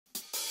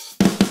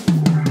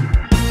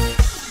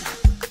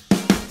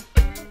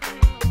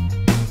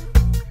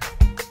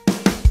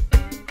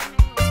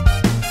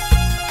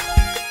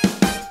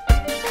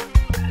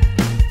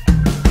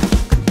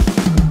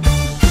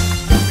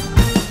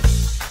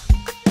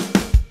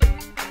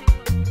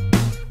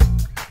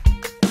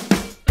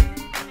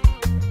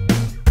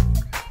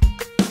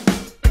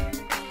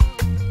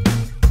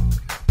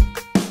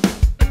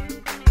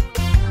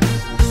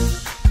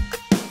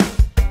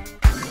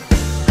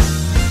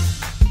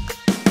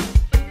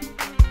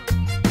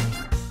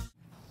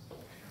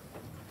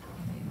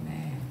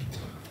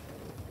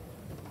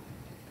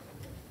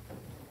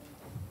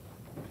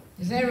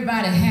Is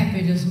everybody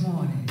happy this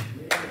morning?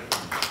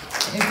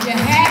 If you're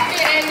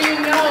happy and you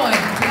know it,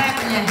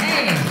 clap your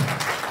hands.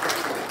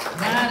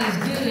 God is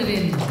good,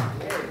 isn't He?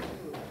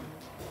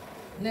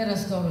 Let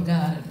us go to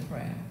God in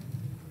prayer.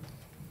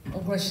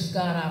 Oh, gracious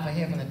God, our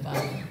Heavenly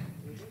Father.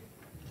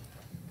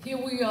 Here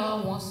we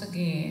are once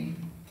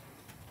again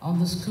on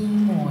this cool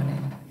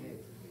morning.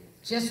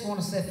 Just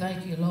want to say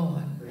thank you,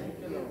 Lord,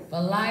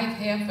 for life,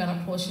 health, and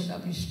a portion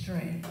of your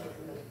strength.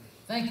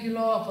 Thank you,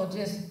 Lord, for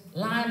just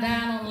lying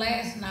down on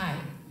last night,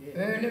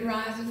 early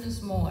rising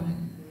this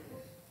morning,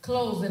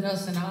 closing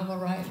us in our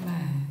right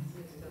mind,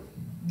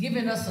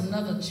 giving us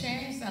another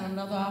chance and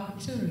another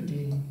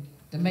opportunity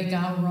to make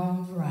our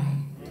wrongs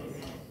right.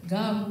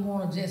 God, we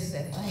want to just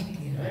say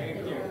thank you.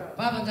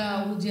 Father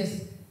God, we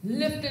just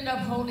lifting up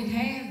holy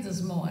hands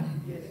this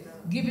morning,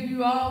 giving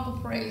you all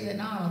the praise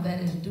and honor that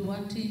is due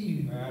unto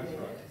you.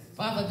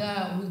 Father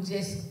God, we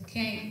just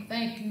can't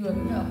thank you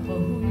enough for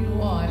who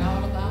you are in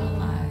all of our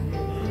lives.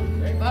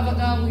 Father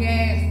God, we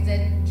ask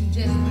that you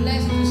just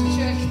bless this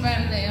church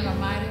family in a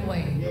mighty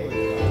way.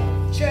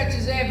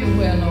 Churches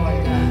everywhere,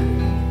 Lord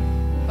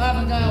God.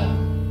 Father God,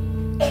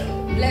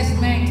 bless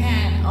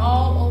mankind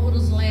all over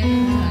this land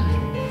and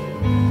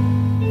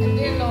country. And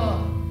then,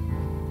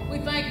 Lord, we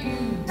thank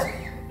you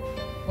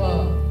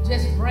for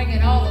just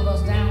bringing all of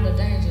us down the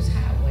dangerous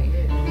highway.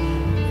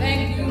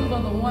 Thank you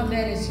for the one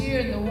that is here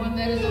and the one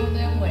that is on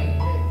their way.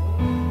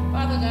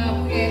 Father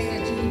God, we ask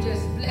that you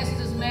just bless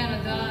this man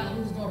of God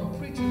who's going to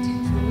preach and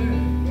teach your word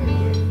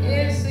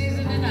in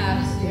season and out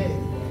of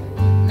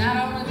season. Not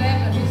only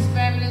that, but his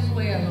family as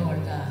well,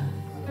 Lord God.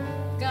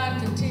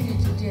 God, continue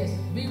to just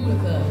be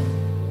with us.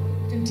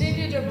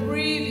 Continue to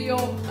breathe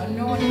your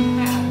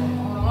anointing power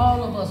on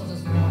all of us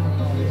this morning,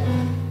 Lord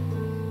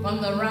God.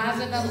 From the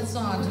rising of the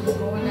sun to the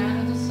going down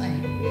of the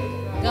same.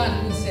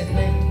 God, we say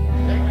thank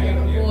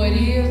you. For it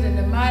is in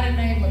the mighty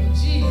name of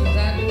Jesus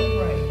I do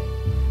pray.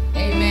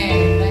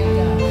 Amen. Thank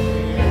God.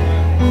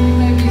 You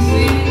may be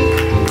seated.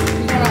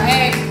 We're going to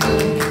ask the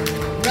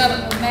Brother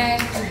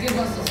Mass to give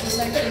us a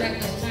selection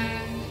at this time.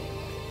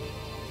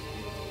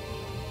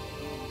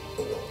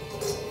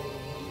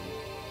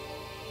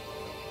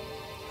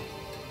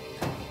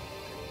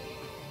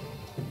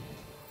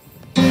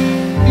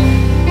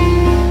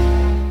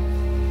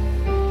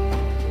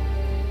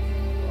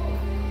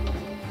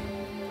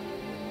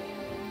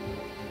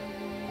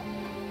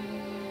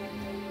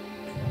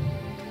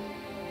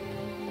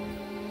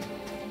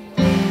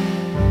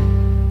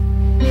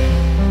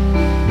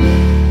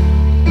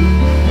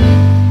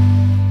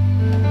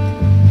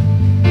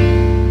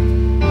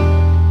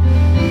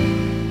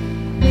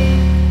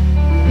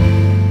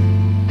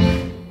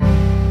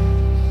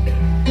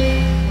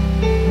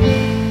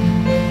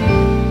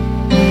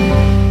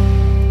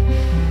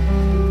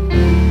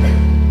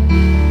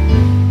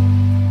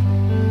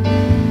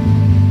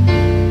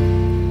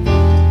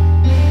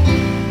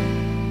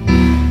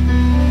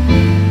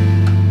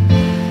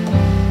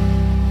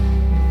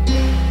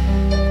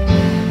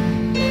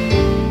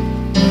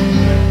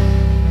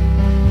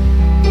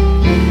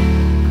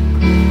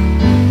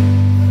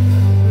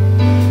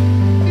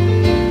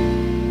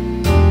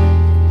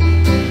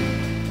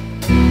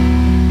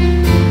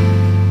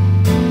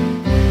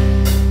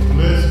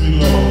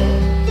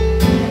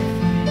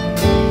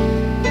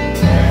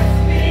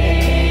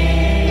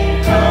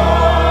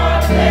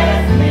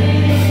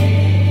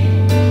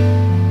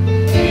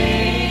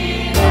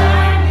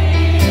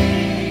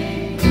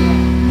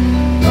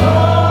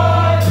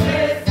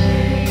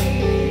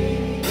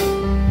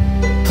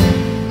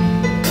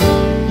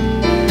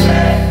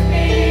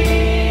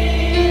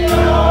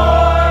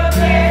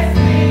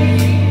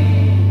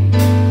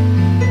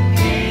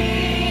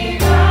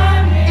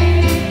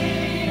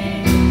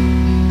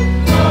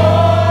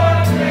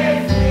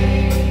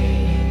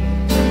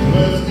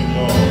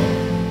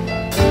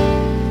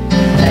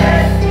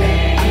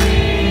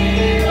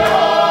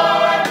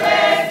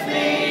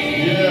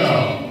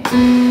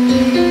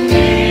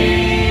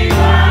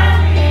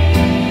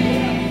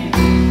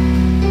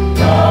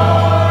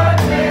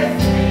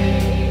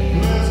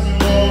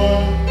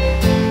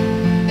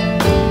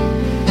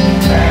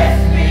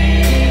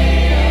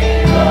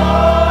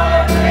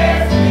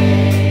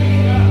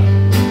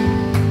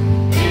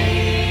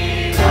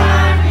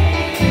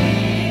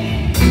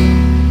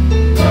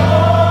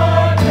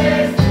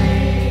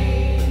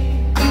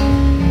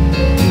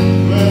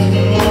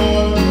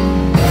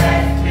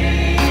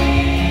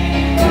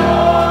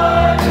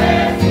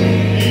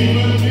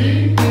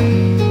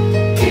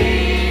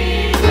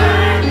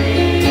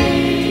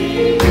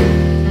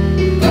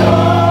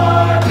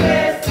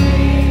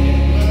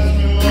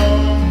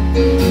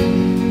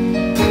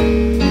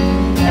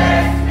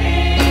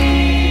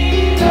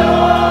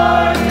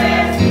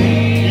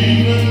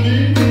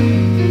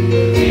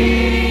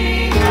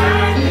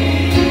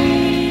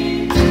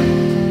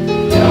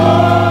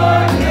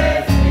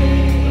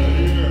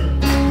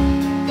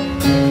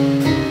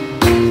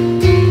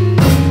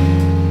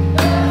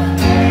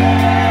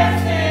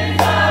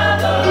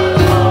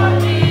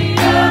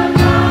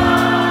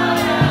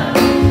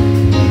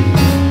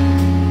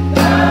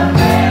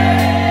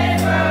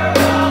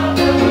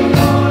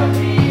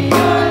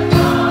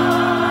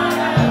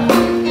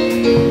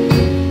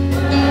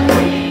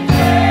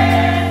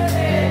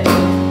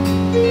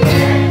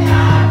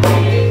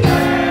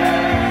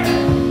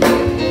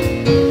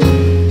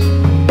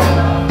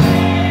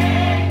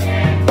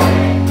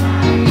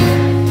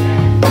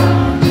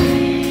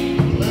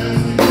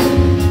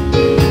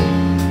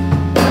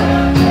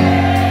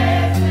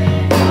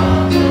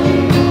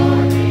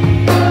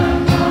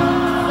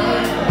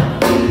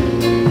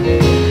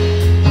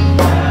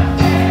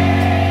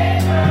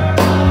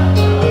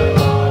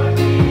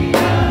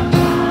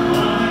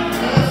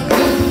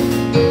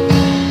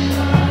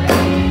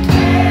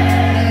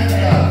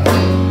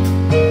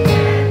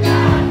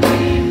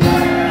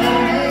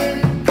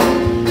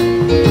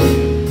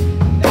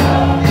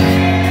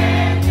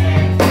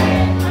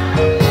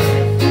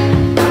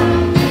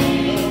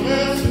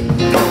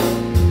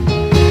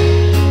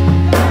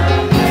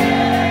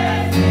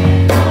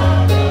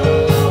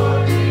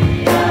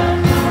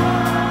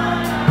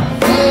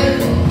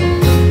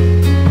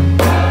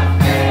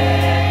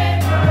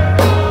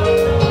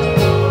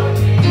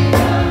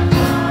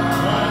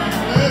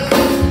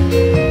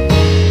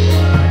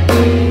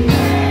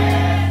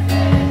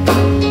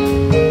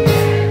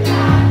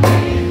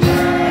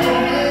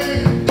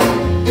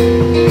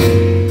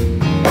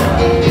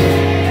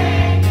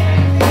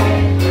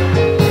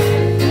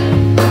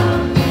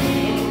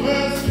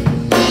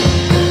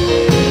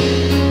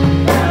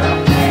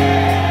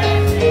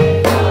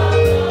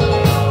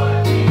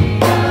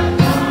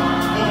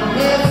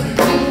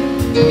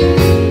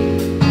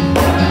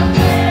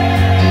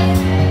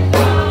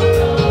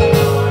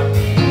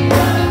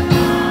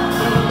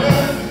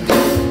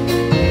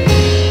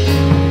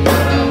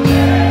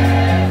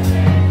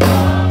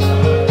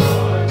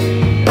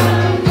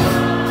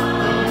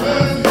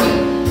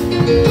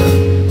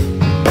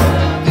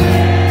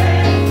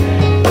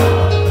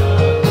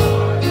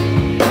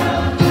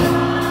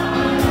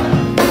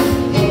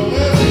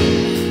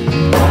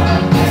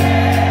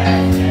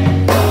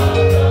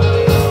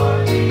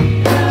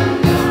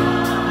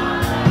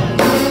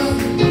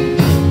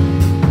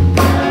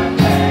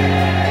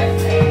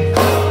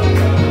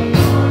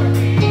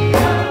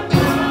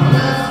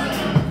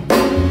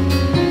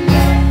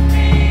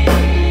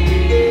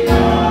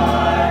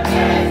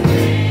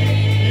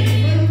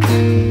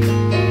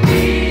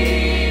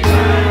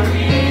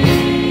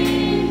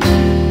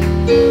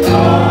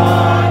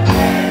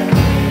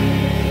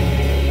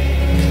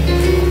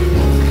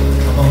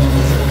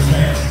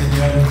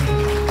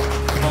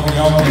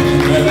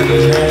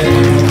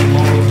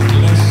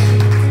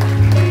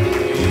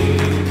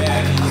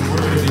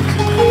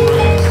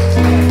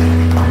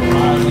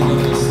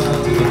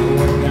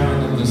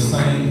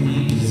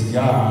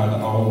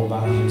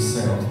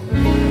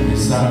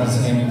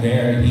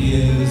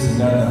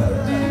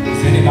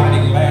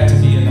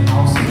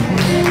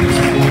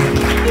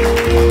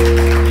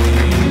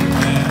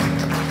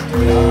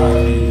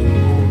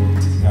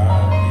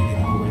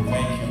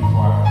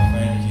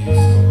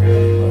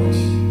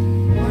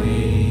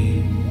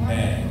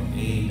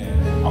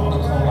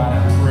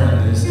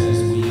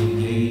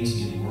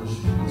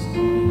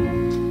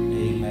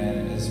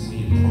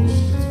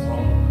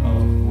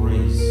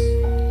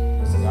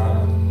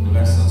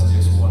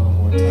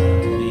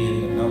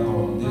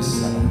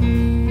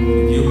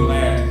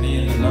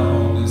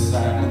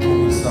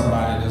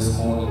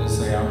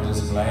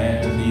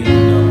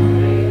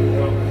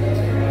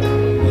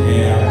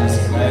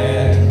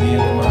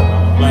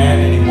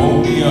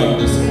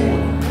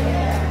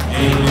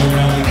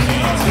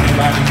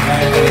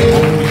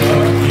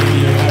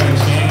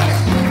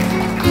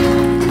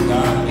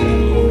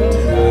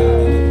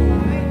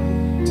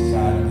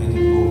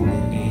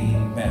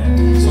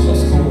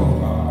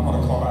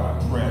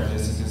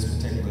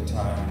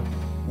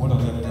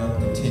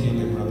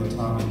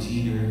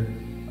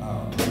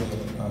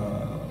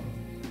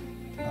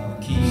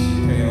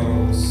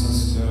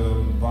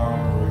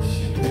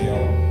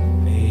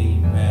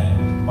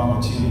 Mama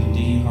Judy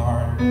D.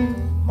 Hart,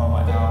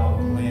 Mama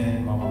Alma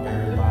Glenn, Mama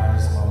Mary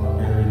Myers, Mama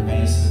Mary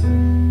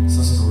Mason,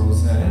 Sister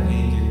Rosetta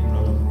Hagan,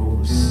 Brother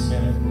Grover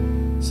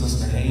Smith,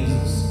 Sister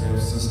Hazel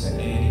Smith, Sister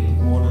Annie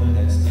Porter,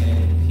 that's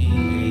Annie P.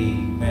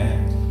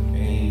 Amen.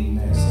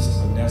 Amen.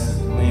 Sister Vanessa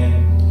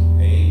Glenn,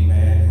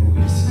 amen, who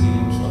is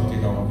still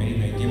trucking on.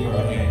 Amen. Give her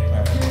a hand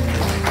clap.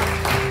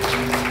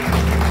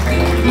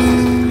 Thank you,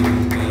 Sister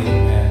Lee.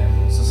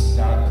 Amen. Sister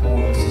Dot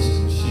Porter,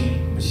 Sister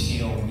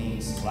Michelle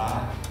Means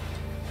Lot,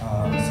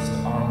 Sister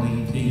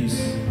Arlene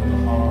Peterson,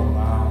 Brother Harlan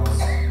Miles,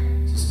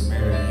 Sister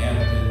Mary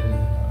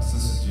Hampton,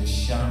 Sister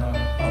Jashana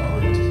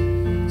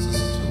Hubbard,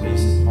 Sister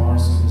Teresa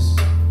Parsons,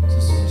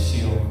 Sister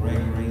Michelle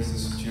Gregory,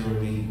 Sister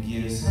Geraldine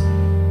Giz,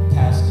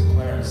 Pastor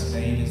Clarence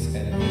Davis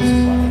and his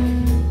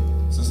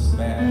wife, Sister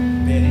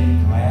Betty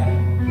Glad,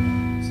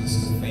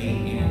 Sister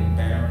Faye Ann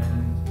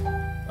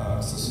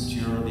Barron, Sister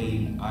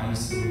Geraldine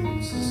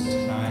Ison, Sister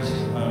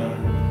Tasha Hunter,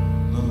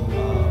 little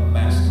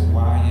Master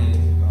Wyatt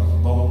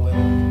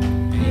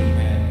Bowman,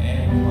 amen,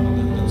 and we want to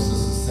lift up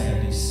Sister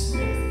Sandy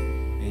Smith,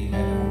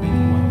 amen, who will be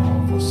going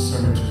home for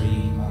surgery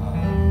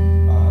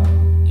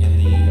in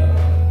the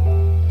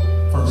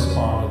first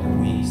part of the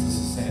week.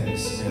 Sister Sandy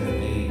Smith,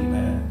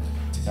 amen,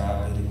 to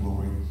God be the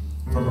glory.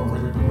 From a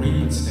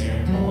bereavement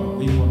standpoint,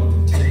 we want to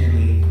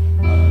continually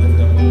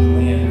lift up the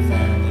Glenn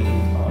family,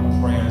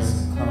 prayers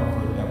and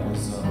comfort. That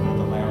was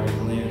Brother Larry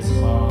Glenn's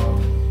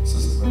mom,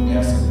 Sister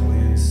Vanessa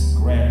Glenn's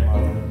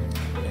grandmother,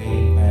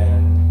 amen.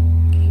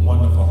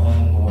 Wonderful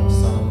homegoing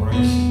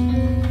celebration,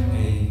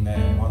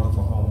 amen.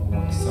 Wonderful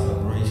homegoing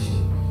celebration.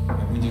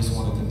 And we just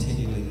want to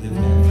continually lift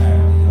that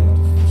family up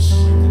for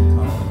strength and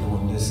comfort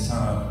during this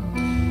time,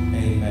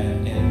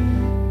 amen.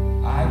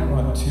 And I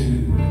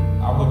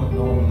wouldn't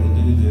normally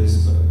do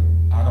this, but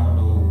I don't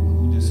know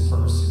who this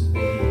person may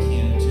be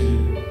kin to,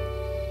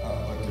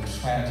 but the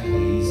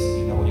tragedies,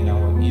 in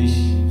our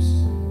issues,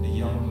 the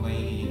young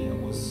lady that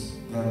was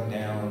gunned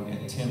down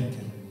at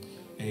Timken,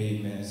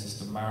 amen,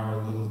 Sister Myra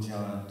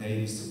Littlejohn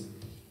Davison,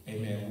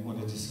 amen. We want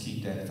to just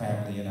keep that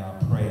family in our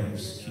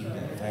prayers, keep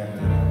that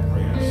family in our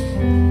prayers.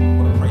 We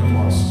want to pray for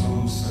our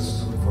school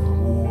system, for the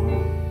war,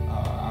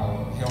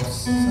 our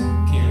health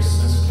care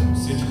system,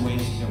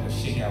 situation that will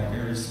shake our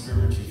very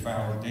spiritual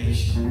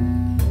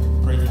foundation.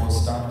 Pray for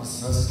stop the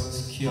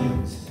senseless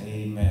killings,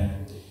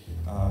 amen.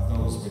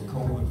 Those with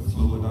COVID,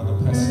 flu, and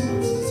other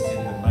pestilences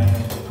in the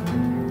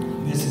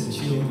land. Missing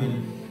children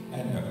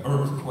and the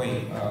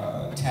earthquake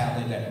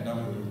tallied at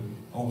number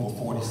over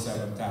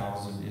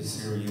 47,000 in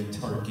Syria and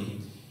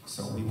Turkey.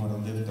 So we want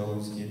to lift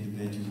those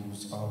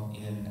individuals up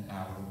in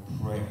our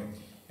prayer.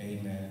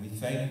 Amen. We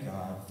thank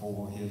God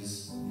for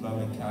his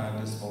loving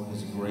kindness, for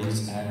his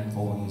grace, and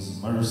for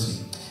his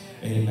mercy.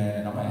 Amen.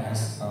 And I'm going to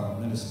ask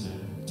Minister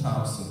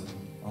Thompson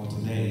on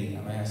today.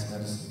 I'm going to ask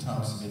Minister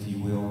Thompson, if you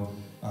will,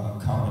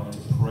 come and to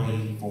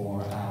pray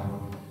for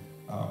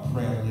our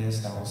prayer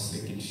list, our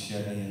sick and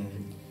shut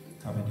in.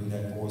 Come and do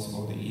that for us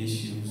for the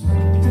issues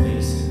that we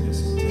face in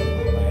this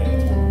particular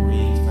land for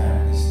bereaved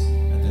families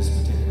at this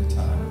particular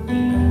time.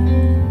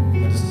 Amen.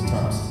 Minister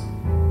Thompson.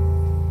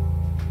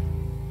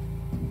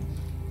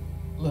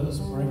 Let us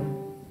pray.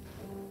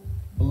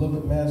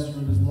 Beloved Master,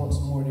 it is once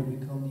more that we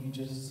come to you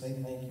just to say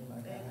thank you, my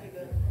God.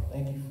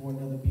 Thank you for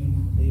another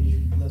beautiful day that you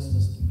blessed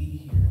us to be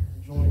here,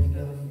 joined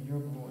together for your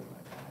glory,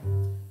 my God.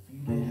 For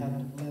you didn't have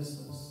to bless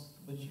us,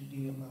 but you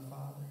did, my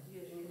Father.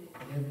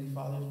 And Heavenly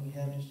Father, as we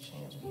have this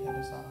chance, we have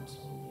this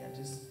opportunity, I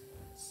just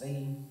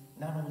say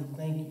not only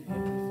thank you,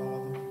 Heavenly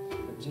Father,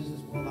 but just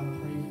as well I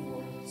pray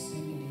for the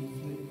sick and the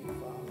afflicted,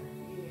 Father.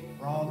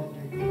 For all that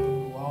they're going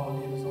through, all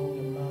that is on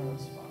their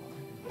minds, Father.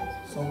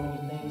 So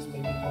many things may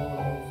be going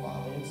on,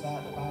 Father,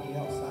 inside the body,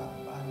 outside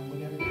the body,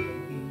 whatever it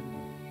may be.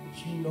 But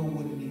you know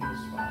what it is,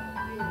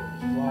 Father.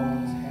 You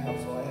always have.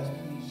 So I ask,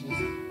 please just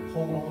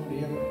hold on to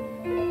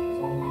everything as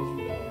long as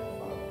you can,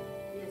 Father.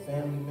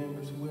 Family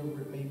members,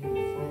 whoever it may be,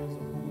 friends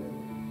or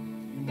whoever,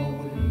 you know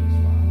what it is,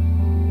 Father.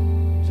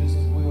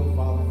 Just as well,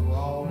 Father, for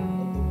all of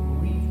the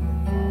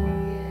bereavement,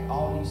 Father,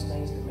 all these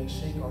things that may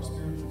shake our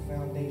spiritual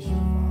foundation,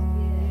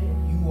 Father.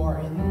 You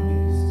are in the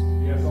midst,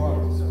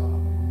 regardless,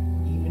 Father.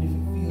 Even if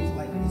it feels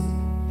like it's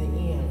the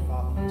end,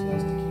 Father, you tell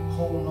us to keep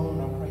holding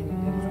on. I pray that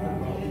that is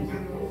what we do.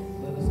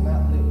 Let us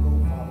not let go,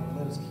 Father.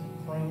 Let us keep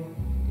praying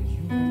because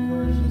you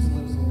encourage us.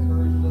 Let us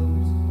encourage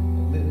those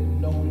and let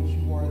them know that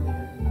you are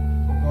there,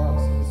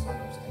 regardless of the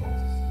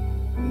circumstances.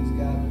 Please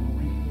guide the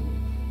bereavement.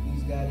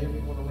 Please guide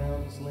everyone around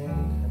this land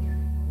and country.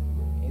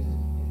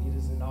 It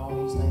is in all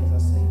these things I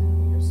say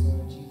in your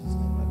Son, Jesus'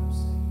 name, I do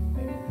say.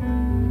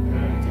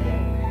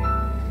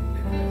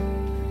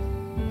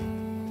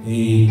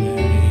 Amen.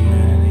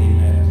 Amen,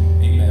 amen,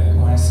 amen. I'm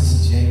going to ask Sister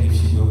Jamie if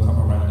she will come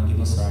around and give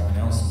us our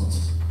announcements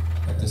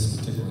at this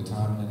particular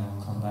time, and then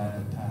I'll come back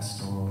with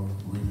pastoral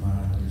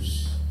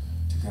reminders.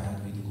 To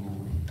God be the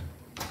glory.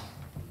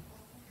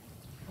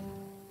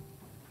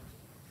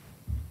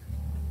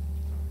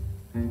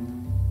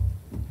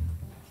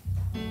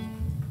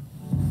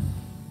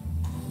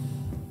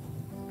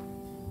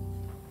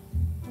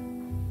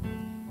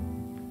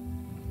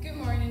 Good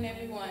morning,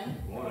 everyone.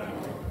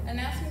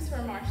 Announcements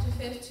for March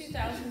the 5th,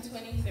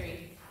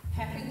 2023.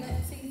 Happy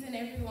Lent season,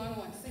 everyone,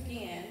 once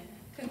again.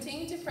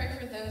 Continue to pray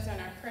for those on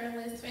our prayer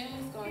list,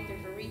 families going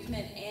through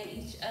bereavement, and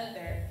each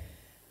other.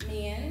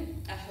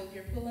 Men, I hope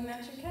you're pulling out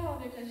your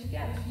calendar because you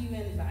got a few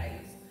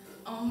invites.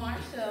 On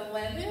March the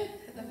 11th,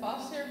 the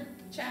Foster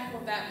Chapel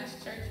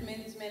Baptist Church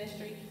Men's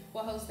Ministry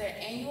will host their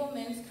annual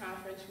men's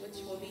conference,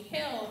 which will be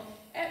held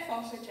at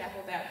Foster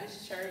Chapel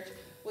Baptist Church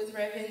with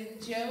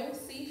Reverend Joe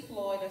C.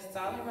 Floyd of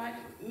Solid Rock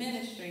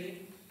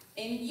Ministry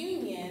in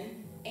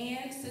Union,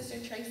 and Sister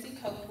Tracy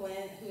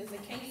Copeland, who is a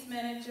case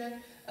manager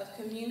of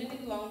community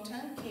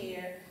long-term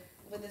care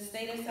with the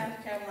state of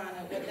South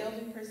Carolina, where they'll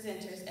be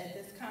presenters at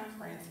this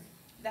conference.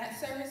 That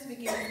service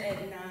begins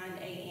at 9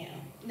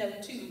 a.m. No,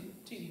 2.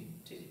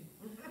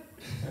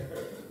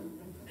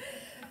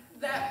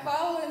 That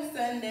following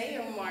Sunday,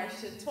 on March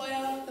the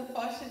 12th, the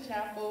Foster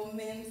Chapel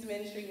Men's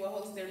Ministry will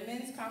host their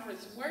men's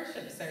conference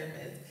worship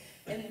service,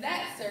 and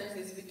that service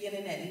is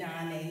beginning at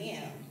 9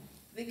 a.m.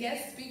 The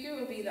guest speaker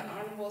will be the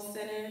Honorable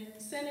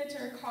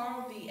Senator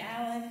Carl V.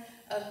 Allen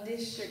of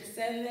District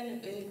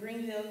 7 in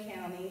Greenville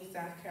County,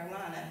 South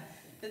Carolina.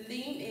 The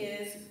theme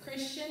is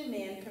Christian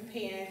Men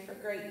Preparing for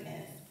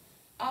Greatness.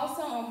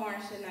 Also on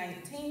March the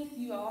 19th,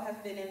 you all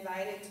have been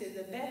invited to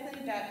the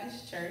Bethany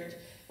Baptist Church,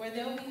 where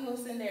they'll be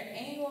hosting their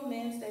annual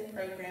Men's Day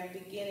program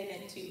beginning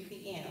at 2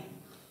 p.m.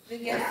 The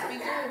guest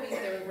speaker will be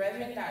the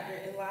Reverend Dr.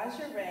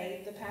 Elijah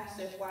Ray, the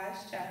pastor of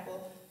Wise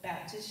Chapel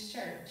Baptist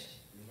Church.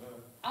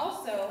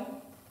 Also,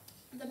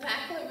 the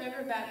Packlet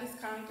River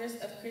Baptist Congress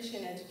of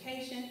Christian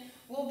Education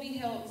will be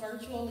held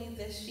virtually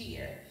this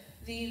year.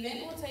 The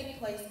event will take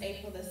place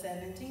April the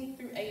 17th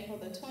through April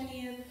the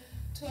 20th,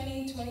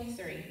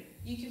 2023.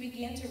 You can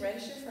begin to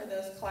register for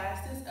those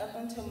classes up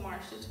until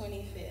March the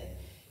 25th.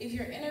 If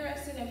you're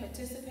interested in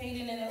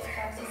participating in those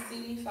classes,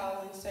 see me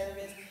following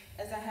service,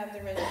 as I have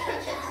the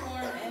registration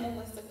form and a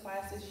list of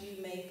classes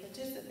you may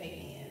participate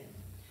in.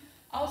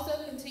 Also,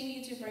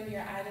 continue to bring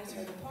your items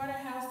for the Potter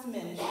House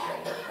Ministry.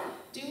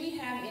 Do we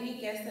have any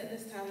guests at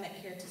this time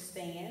that care to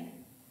stand?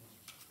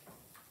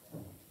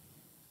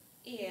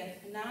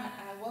 If not,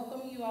 I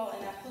welcome you all,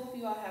 and I hope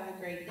you all have a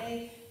great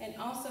day, and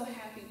also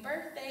happy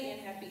birthday and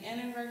happy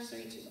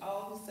anniversary to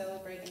all who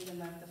celebrate in the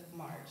month of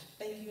March.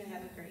 Thank you and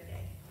have a great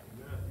day.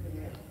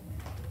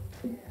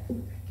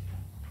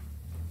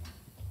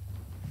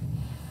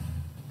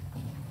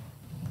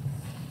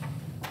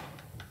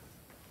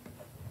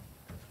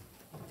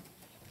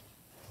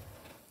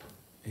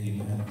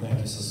 Amen. Thank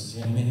you,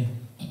 Sister Jamie.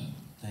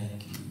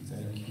 Thank you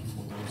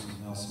for those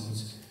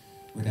announcements.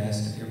 We'd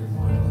ask that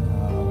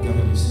everyone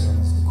govern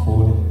yourselves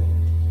accordingly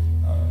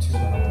to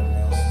our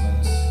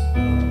announcements.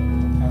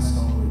 Pass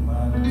on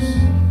reminders.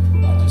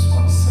 I just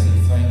want to say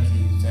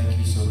thank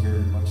you so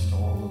very much to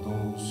all of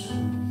those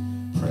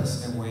who pressed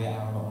their way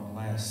out on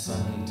last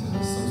Sunday to the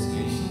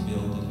association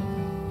building.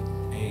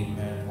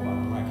 Amen. For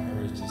our Black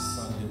Heritage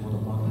Sunday, what a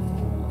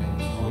wonderful and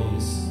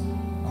joyous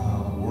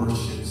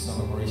worship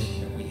celebration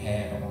that we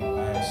had on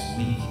last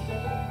week.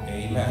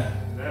 Amen.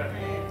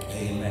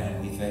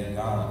 Amen. We thank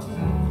God for it.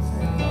 We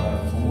thank God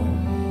for it.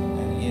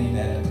 And in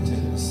that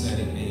particular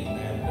setting,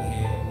 amen, we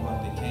had one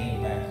that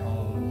came back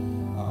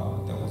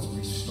home that was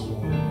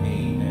restored,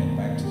 amen,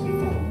 back to the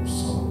fold.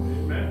 So,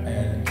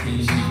 and in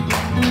case you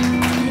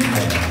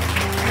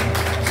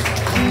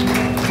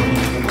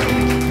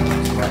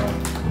that's right.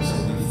 So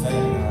we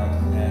thank God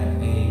for that,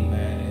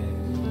 amen.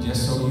 And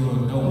just so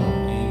you'll know,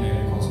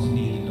 amen, because we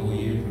need to know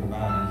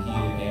everybody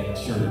here at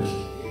church.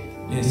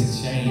 It's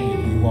a shame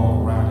if we walk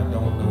around and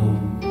don't know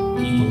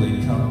people that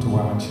come to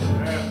our church.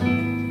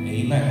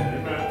 Amen.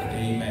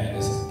 Amen.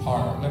 It's a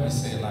part, let me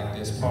say it like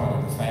this, part of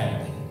the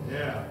family.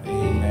 Yeah.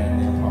 Amen.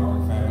 They're part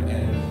of the family.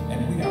 And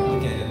we got to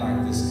look at it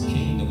like this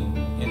kingdom.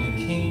 In the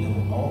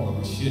kingdom, all of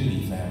us should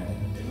be family.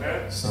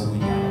 Amen. So we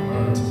got to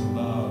learn to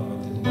love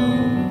and to know,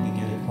 to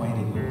get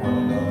acquainted with one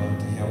another,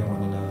 to help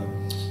one another.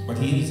 But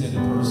he's in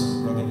the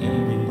person, Brother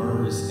Henry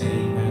Burrs.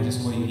 Amen.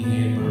 Just wave your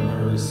hand, Brother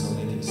Burrs, so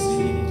they can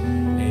see it.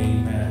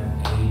 Amen.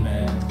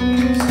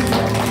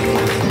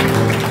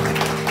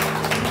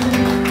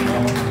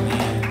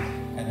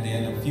 And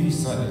then a few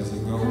Sundays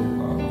ago,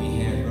 we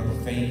had Brother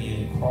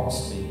Fabian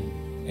Crossley,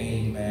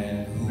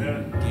 amen, who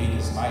gave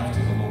his life to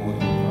the Lord,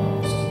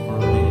 was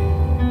converted,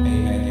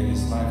 amen, gave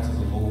his life to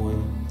the Lord,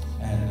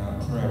 and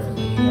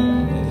prayerfully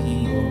that he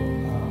will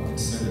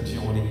consider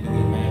joining New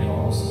Emmanuel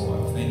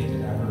also. I think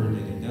that I heard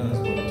that he does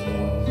want to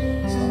join,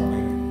 so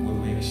we'll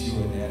make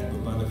sure that. But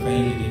Brother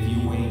Fabian, if you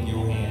wave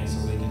your hand so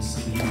they can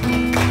see you.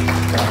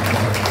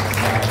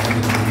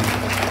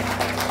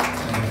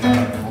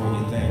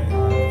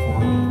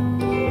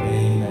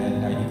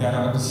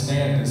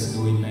 Understand this,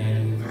 Louis,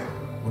 man.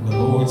 When the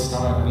Lord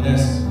started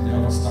blessing, the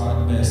devil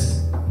started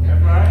blessing.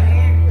 That's right.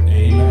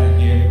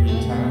 Amen. Every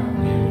time.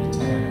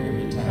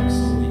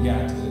 So we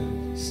got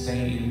to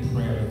stay in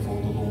prayer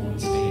before the Lord.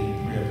 Stay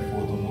in prayer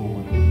before the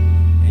Lord.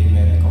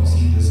 Amen. Because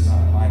he does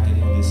not like it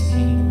when this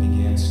kingdom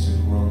begins to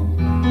grow.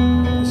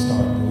 And we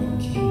start doing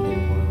kingdom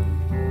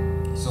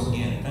work. So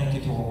again, thank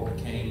you to all that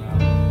came out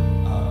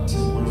to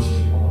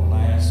worship on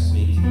last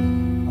week.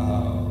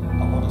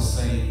 I want to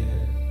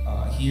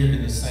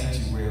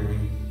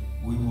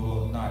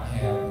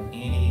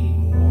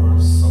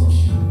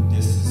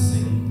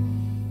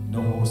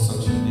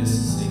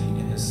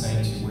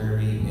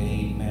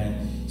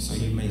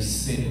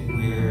sit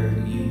where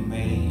you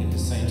may in the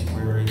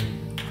sanctuary.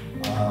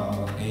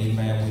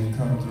 Amen. We've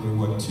come through,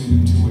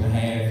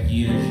 2.5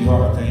 years. You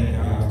ought to think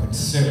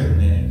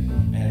considering it,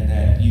 and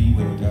that you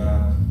would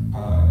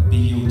be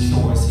your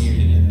choice here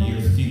in the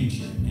near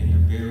future, in the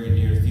very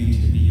near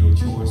future, be your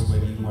choice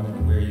whether you wanted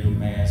to wear your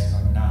mask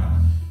or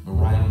not. But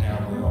right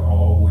now, we're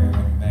all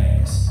wearing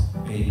masks.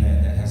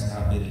 Amen. That has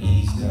not been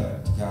eased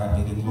up. To God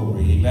be the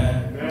glory.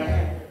 Amen.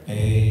 Amen.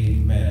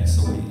 Amen.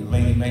 So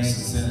Lady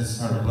Mason sends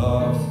her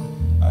love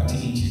to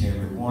each and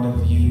every one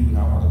of you. And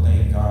I want to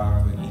thank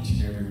God for each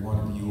and every one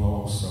of you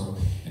also.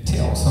 And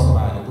tell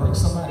somebody, bring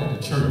somebody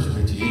to church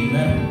with you.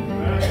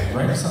 Amen.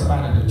 Bring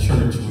somebody to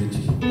church with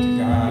you. To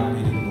God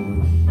be the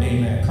glory.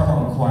 Amen. Come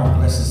on, choir.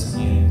 Bless us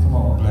again. Come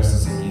on, bless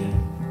us again.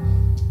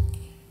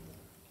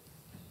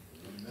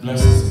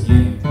 Bless us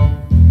again.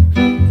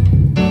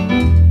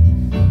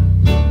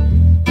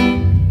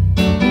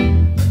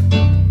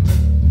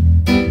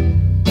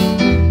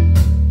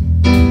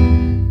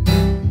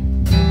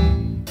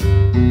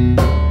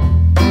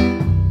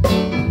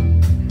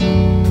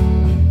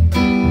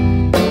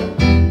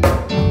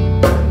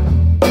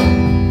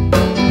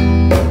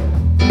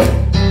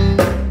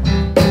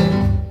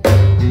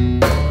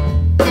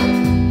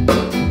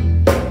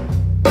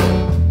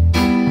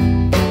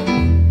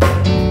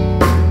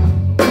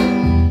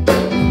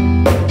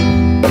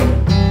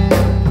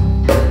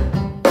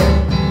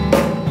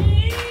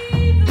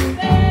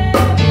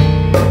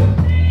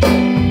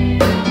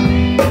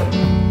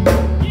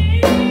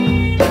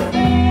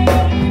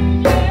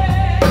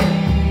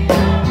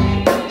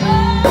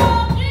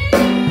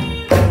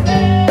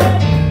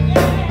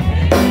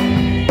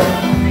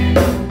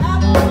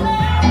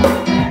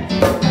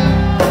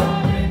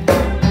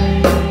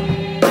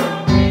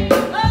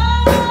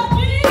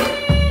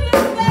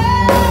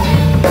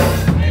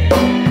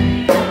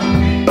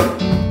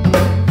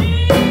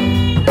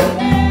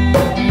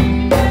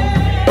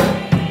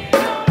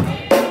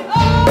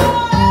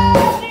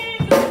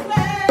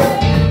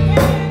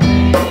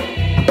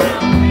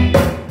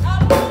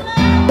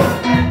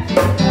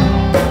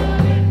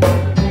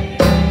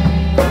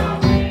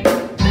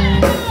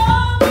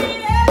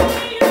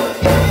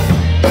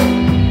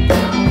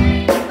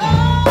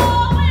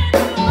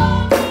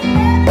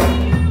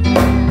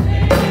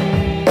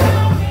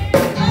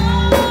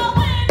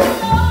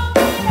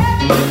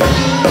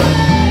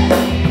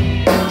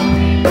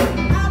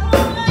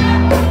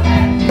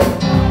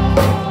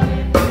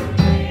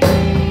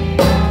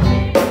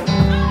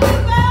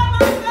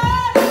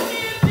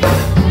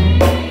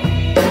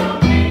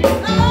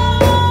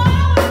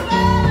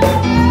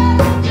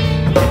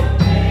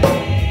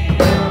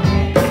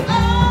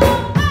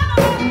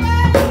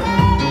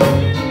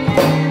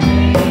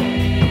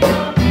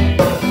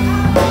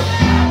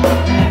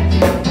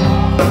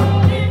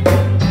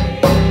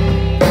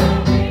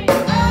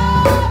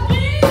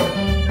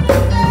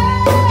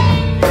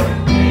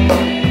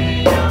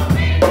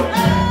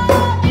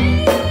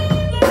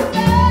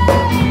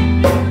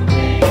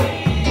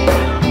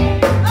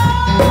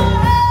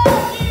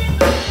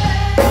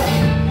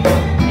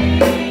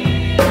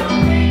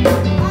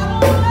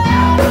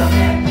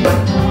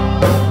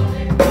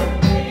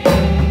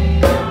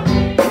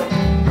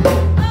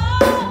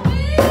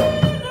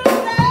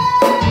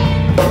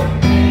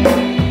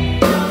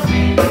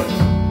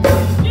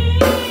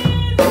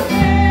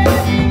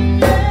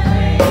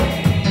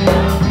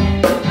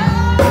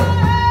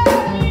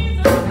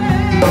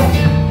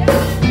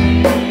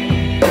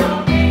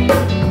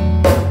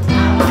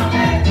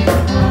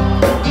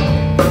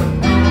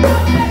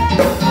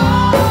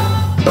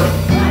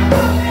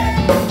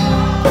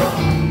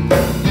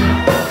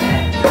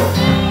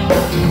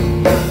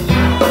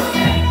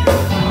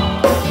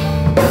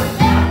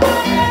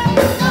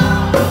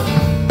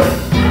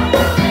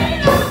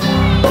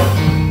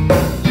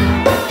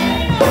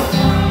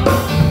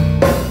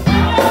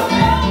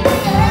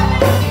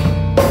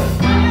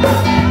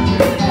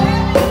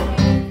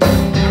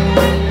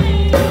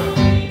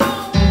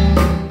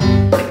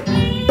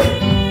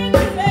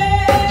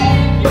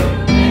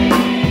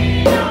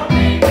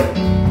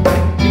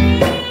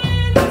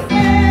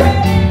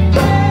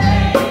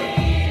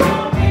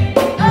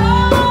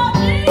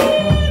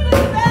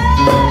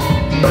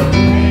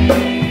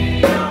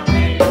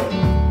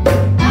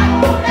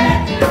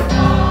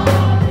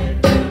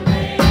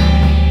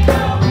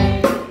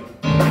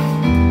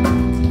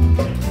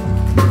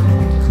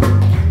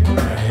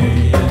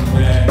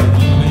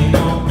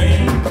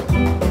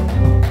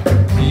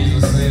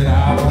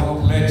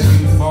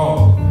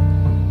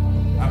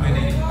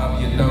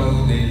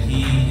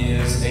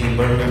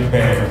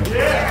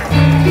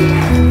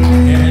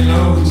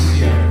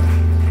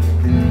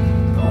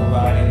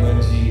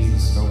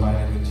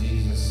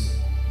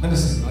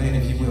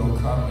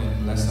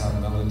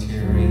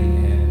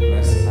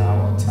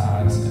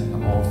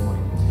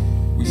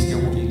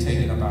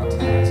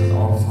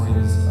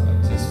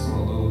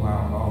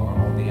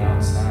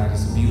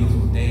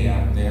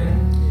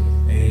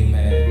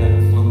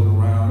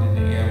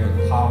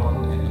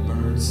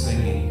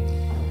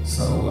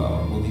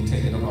 We'll be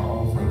taking up our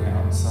offering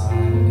outside,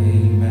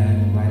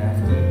 amen, right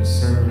after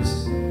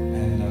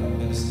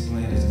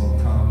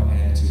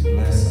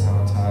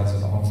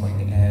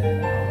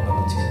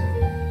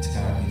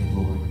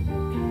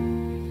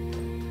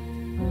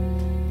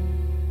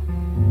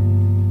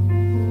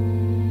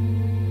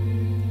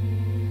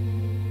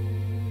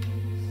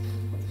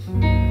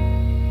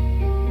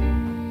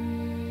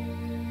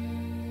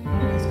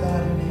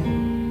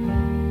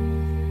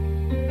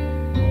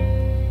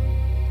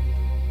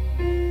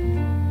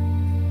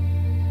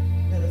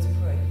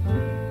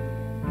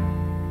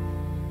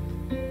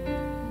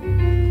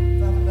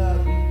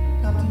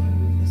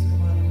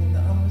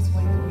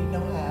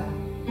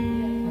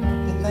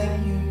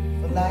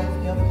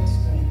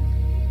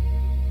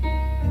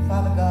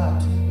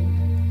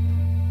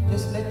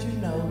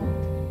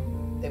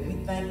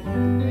thank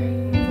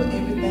you for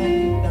everything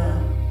you've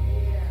done,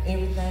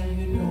 everything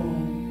you're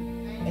doing,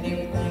 and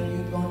everything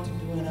you're going to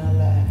do in our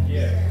lives.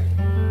 Yeah.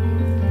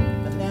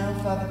 But now,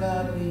 Father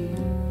God, we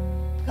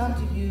come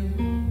to you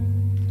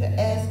to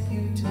ask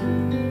you to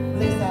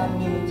bless our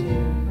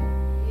military.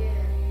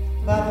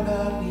 Father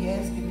God, we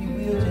ask if you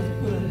will just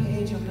put a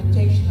hedge of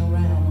protection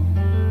around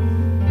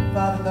them.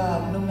 Father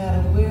God, no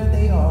matter where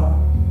they are,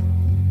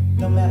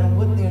 no matter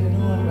what they're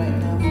doing right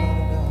now,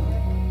 Father God.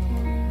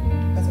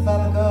 Because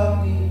Father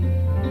God, we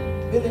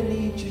really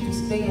need you to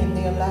stay in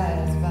their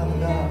lives, Father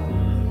God.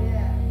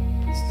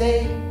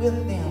 Stay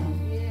with them,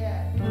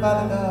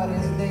 Father God,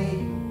 as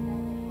they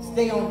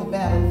stay on the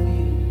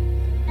battlefield.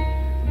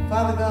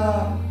 Father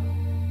God,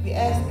 we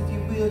ask if you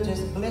will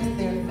just bless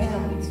their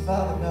families,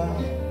 Father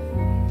God,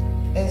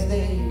 as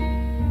they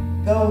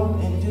go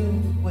and do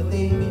what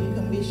they've been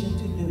commissioned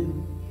to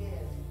do.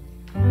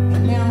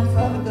 And now,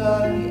 Father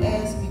God, we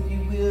ask if you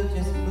will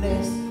just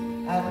bless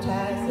our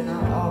tithes and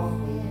our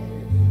offerings.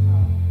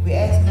 We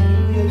ask if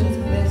you will just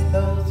bless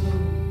those who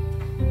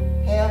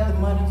have the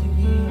money to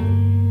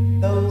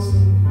give, those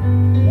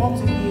who want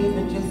to give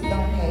and just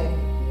don't have it.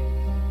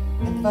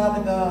 And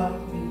Father God,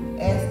 we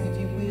ask if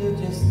you will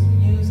just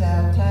use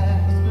our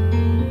tithes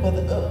for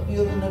the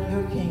upbuilding of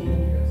your kingdom.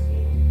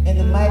 In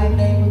the mighty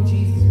name of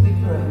Jesus we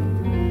pray.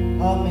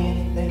 Amen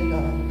and thank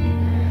God.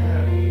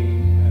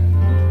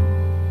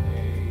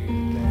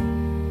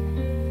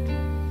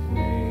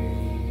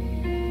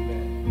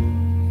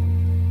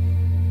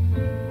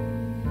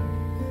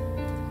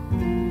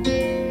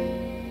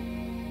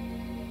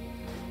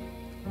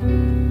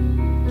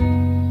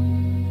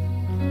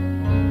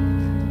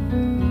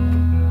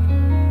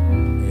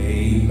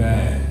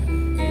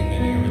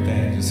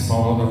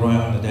 Falling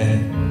around today.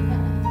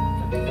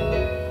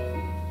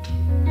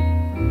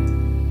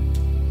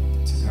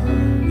 To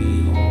God be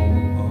all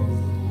of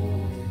the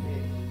glory.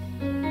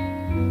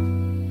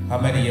 How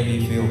many of you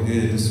feel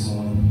good this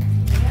morning?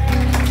 I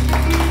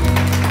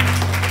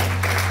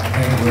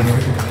think we'll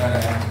feel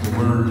better after the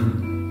word.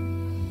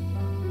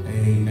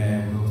 Amen.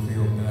 We'll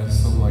feel better,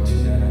 so much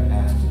better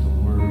after the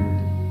word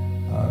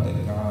that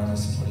God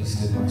has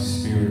placed in my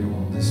spirit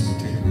on this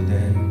particular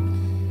day.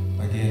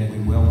 Again, we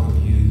welcome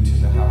you to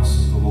the house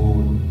of the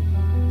Lord.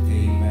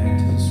 Amen.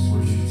 To this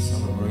worship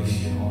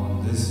celebration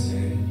on this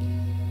day.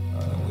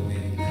 That we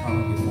may come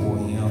before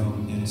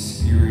him in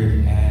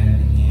spirit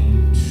and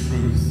in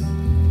truth.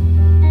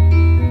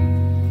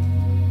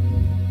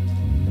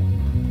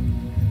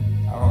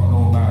 I don't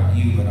know about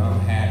you, but I'm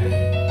happy.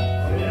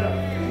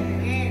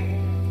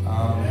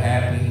 I'm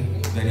happy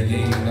that he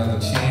gave me another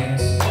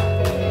chance.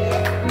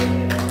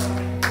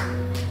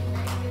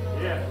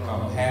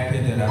 I'm happy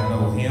that I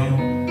know him.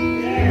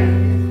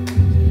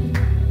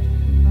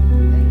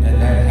 And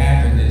that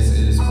happiness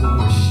is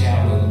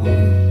overshadowed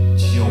with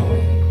joy.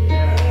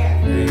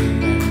 Amen.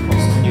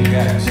 Because when you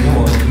got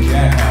joy, you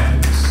got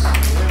happiness.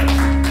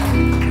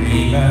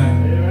 Amen.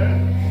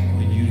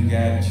 When you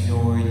got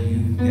joy, you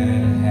got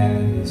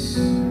happiness.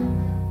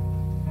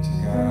 To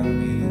God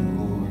be the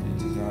glory.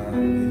 To God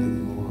be the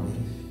glory.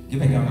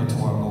 Giving honor to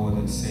our Lord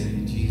and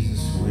Savior Jesus,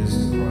 who is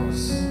the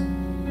Christ.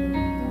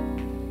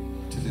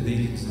 To the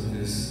deacons of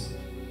this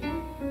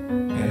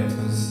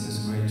edifice, this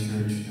great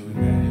church, New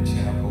Emmanuel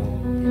Chapel,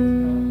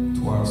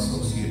 to our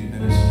associate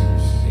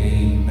ministers,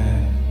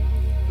 amen.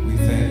 We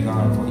thank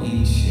God for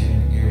each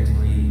and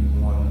every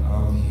one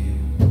of you.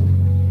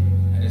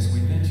 And as we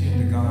venture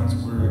into God's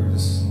word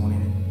this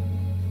morning,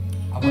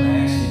 I want to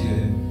ask you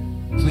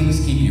to please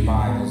keep your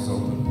Bibles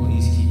open.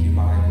 Please keep your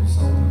Bibles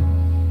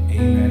open.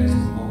 Amen. As we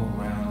walk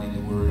around in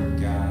the Word of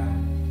God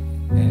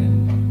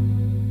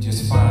and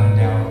just find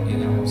out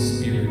in our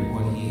spirit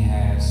what he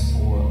has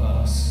for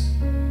us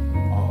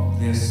on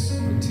this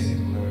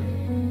particular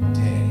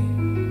day.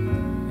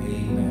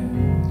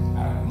 Amen. I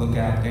look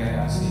out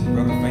there, I see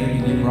Brother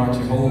Fabian, you brought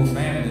your whole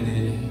family,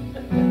 didn't you?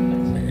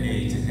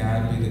 Hey, to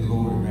God be the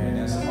glory, man.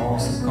 That's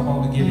awesome. Come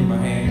on and give him a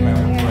hand clap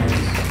of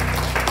praise.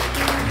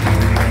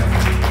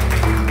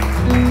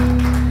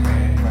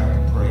 Hand clap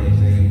of praise,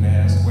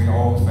 amen. That's the way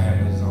all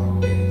families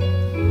are.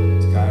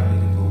 To God be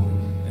the glory.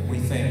 And we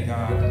thank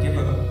God. Give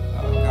God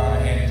a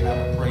hand clap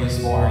of praise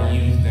for our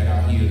youth that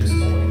are here this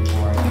morning. For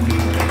our youth.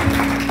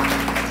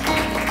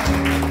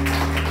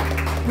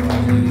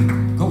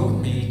 Go with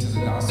me to the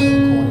gospel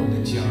according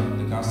to John.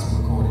 The gospel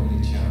according to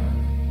John.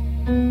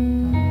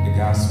 The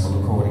gospel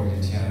according to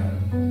John.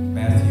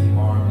 Matthew,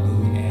 Mark,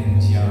 Luke,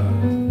 and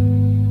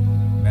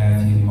John.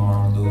 Matthew,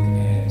 Mark, Luke,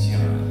 and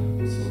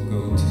John. So go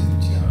to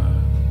John.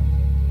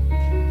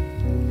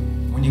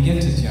 When you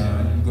get to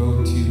John,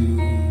 go to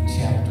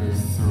chapter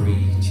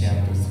 3.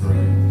 Chapter 3.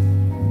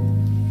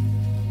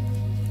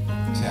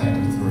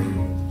 Chapter 3.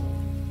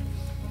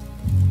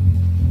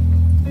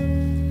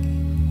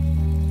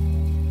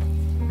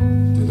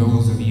 To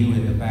those of you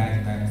in the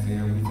back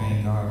there, we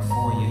thank God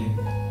for you.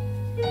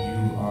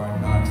 You are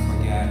not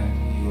forgotten.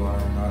 You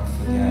are not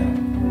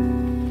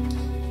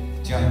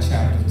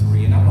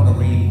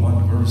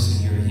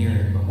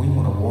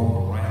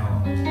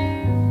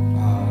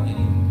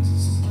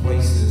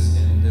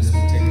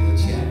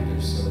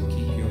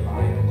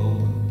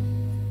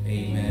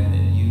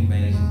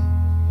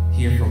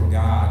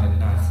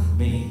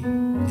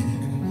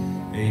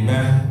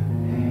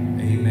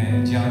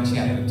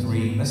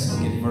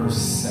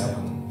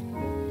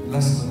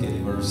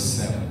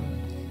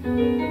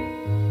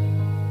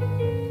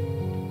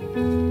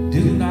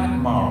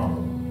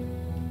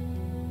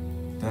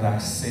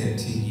said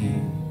to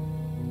you,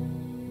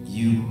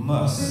 you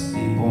must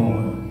be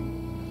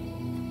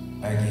born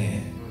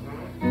again.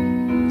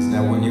 Is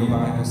that what your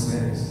Bible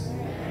says?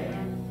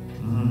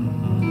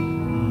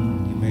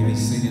 You may be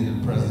seated in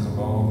the presence of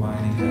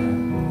Almighty God.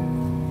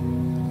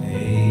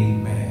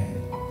 Amen.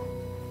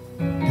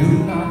 Do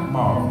not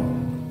marvel.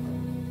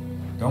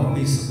 Don't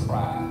be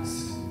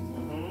surprised.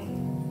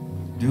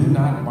 Do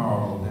not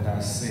marvel that I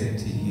said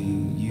to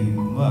you, you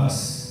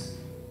must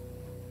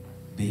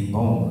be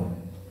born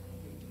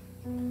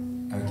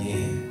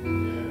again.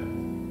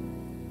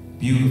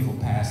 Beautiful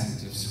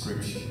passage of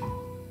Scripture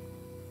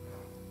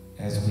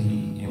as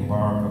we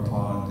embark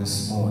upon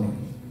this morning.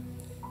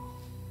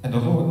 And the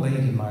Lord laid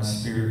in my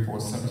spirit for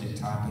such a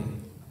topic.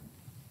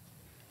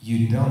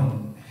 You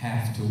don't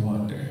have to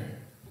wonder.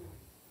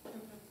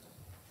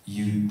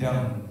 You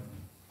don't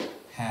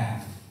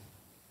have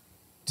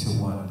to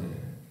wonder.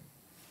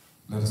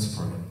 Let us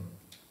pray.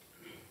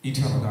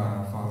 Eternal God,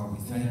 our Father, we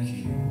thank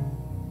you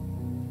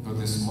for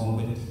this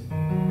moment of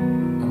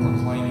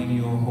proclaiming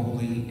your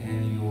holy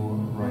and your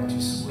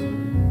righteous word.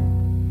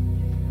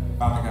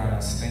 Father God, I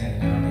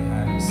stand now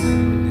behind the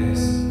sacred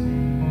desk,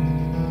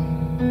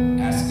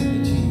 asking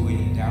that you would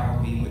endow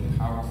me with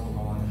power from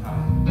on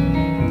high,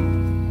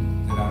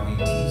 that I may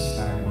teach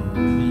thy word,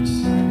 preach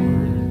thy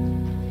word,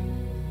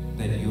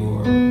 that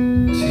your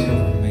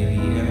children may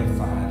be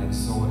edified,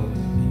 exhorted,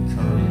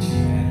 encouraged,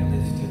 and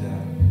lifted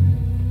up.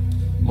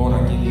 Lord, I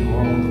give you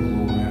all the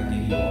glory, I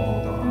give you all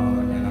the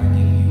honor, and I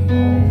give you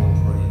all the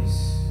praise.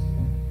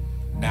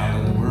 Now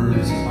let the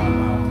words of my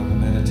mouth and the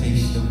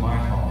meditation of my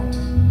heart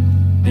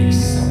be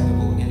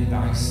acceptable in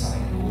thy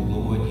sight, O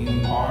Lord.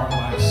 You are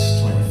my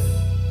strength,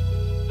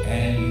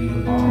 and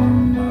you are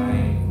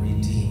my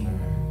Redeemer.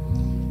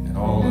 And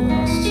all of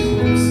God's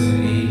children said,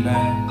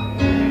 amen,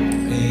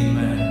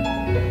 amen,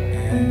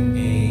 and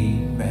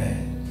amen.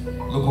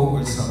 Look over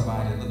at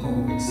somebody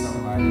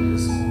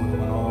this morning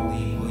with all the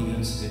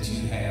millions that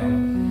you have,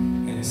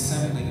 and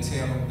simply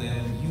tell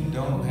them, you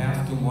don't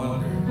have to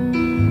wonder.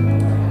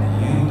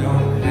 You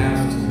don't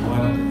have to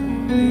wonder.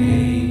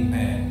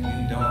 Amen.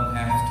 You don't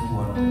have to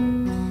wonder.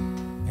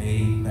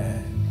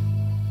 Amen.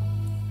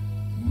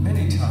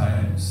 Many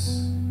times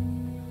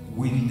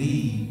we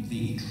leave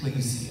the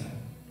ecclesia,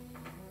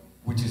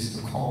 which is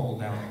the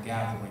called out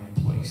gathering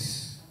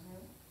place.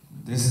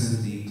 This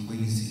is the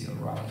ecclesia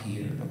right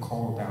here, the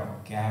called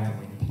out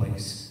gathering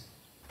place.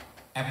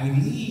 And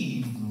we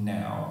leave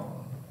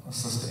now,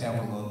 Sister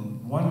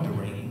Evelyn,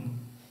 wondering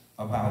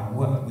about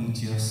what we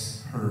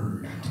just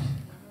heard.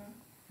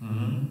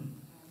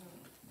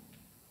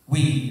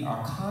 We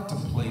are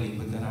contemplating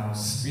within our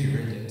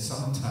spirit and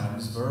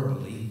sometimes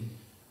verbally,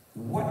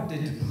 what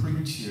did the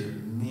preacher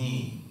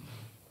mean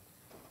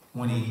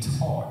when he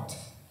taught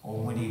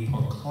or when he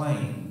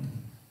proclaimed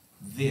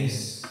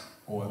this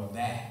or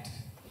that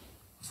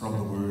from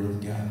the Word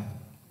of God?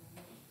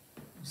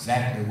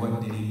 Exactly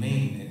what did he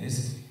mean? And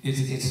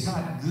it's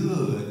not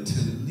good to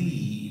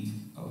leave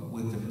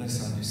with a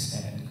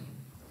misunderstanding.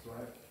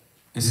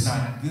 It's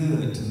not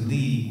good to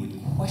leave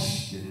with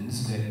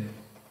questions that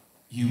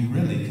you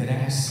really could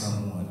ask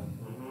someone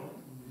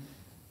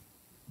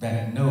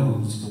that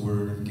knows the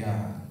Word of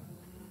God.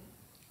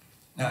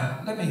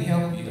 Now, let me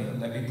help you.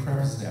 Let me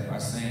preface that by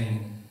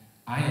saying,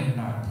 I am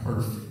not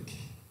perfect.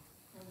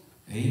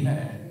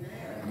 Amen.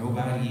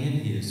 Nobody in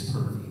here is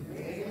perfect.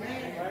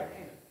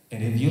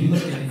 And if you're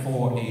looking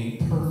for a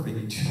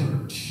perfect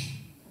church,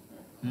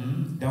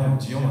 don't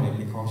join it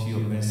because you'll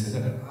mess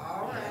it up.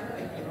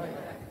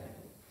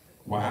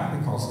 Why?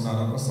 Because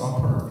none of us are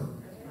perfect.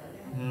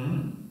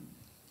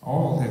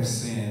 All have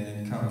sinned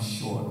and come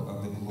short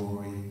of the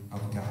glory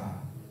of God.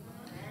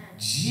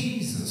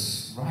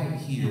 Jesus, right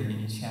here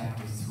in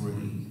chapter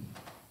 3,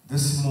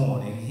 this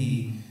morning,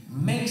 he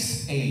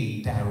makes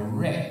a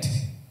direct,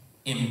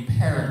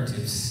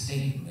 imperative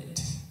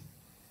statement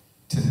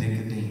to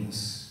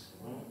Nicodemus.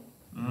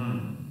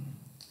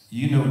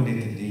 You know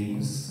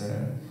Nicodemus,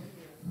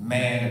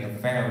 man of the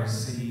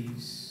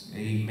Pharisees,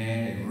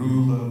 amen, and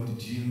ruler of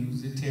the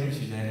Jews. It tells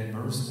you that in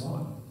verse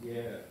 1.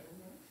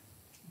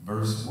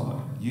 Verse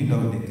 1. You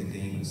know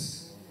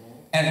Nicodemus.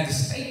 And the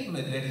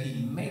statement that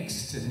he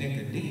makes to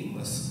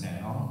Nicodemus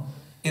now,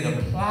 it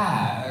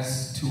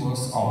applies to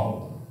us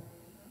all.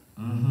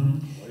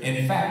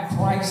 In fact,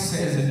 Christ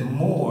says it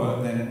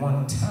more than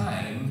one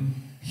time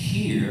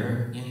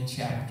here in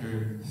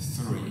chapter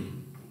 3.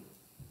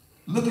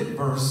 Look at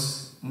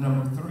verse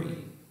number 3,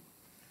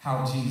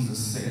 how Jesus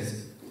says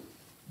it.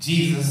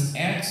 Jesus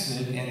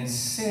answered and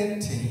said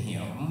to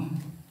him,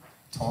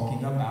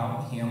 talking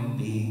about him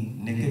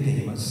being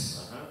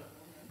Nicodemus,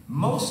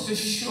 most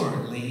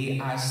assuredly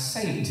I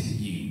say to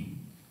you,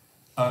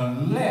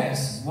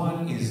 unless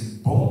one is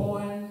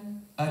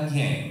born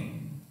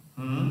again,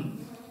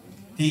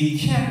 he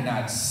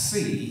cannot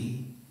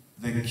see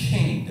the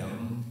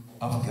kingdom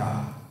of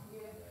God.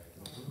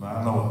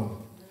 My Lord,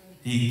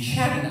 he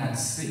cannot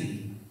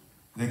see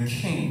the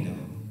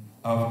kingdom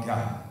of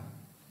God.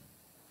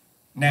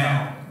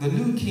 Now, the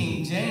New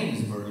King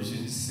James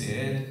Version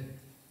said,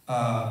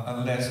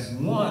 unless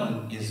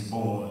one is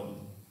born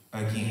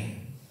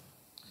again.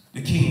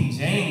 The King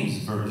James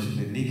Version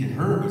that Deacon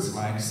Herbert's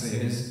like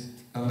says,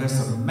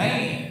 unless a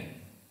man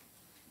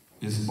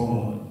is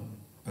born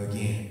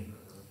again.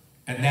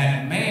 And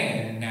that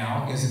man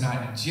now is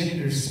not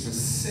gender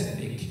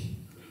specific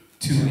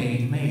to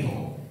a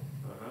male.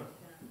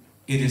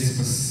 It is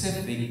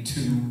specific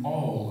to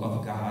all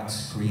of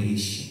God's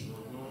creation.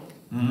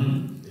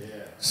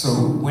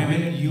 So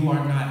women, you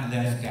are not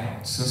left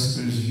out.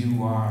 Sisters,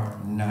 you are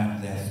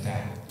not left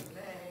out.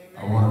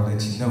 I want to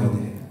let you know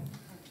that.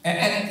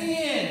 And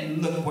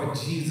then look what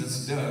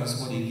Jesus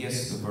does when he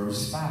gets to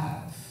verse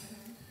 5.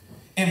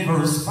 In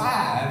verse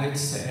 5 it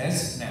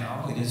says,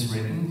 now it is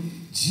written,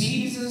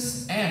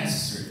 Jesus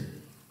answered,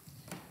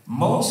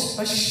 most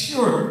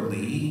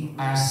assuredly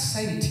I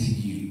say to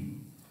you,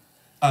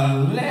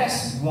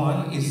 unless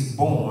one is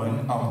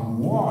born of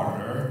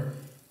water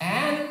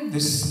and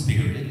the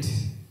Spirit,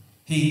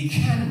 he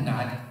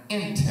cannot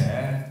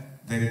enter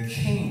the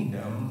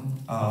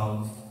kingdom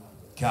of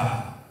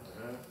God.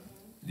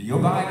 Did your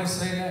Bible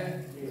say that?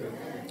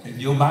 If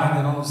your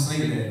Bible don't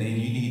say that, then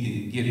you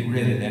need to get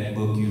rid of that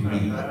book you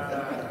read.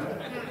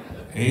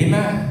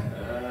 Amen.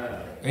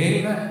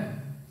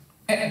 Amen.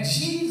 And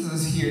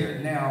Jesus here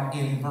now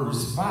in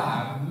verse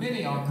 5,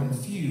 many are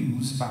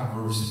confused by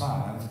verse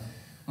 5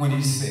 when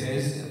he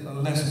says,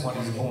 unless one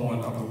is born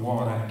of the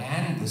water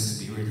and the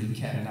Spirit, he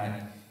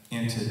cannot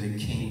enter the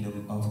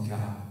kingdom of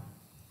God.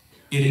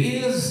 It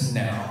is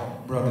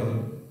now,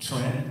 Brother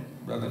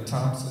Trent, Brother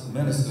Thompson,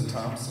 Minister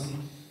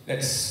Thompson,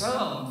 that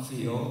some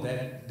feel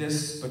that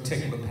this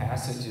particular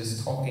passage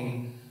is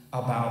talking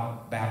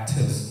about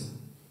baptism.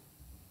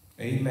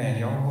 Amen.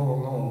 Y'all go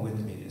along with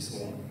me this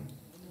morning.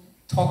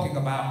 Talking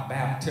about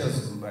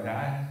baptism, but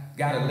I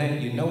got to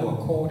let you know,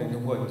 according to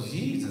what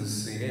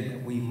Jesus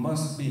said, we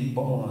must be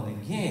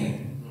born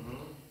again.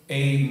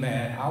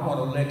 Amen. I want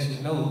to let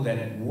you know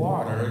that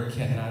water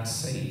cannot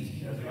save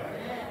you.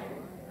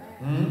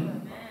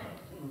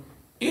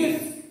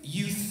 If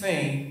you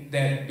think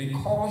that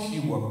because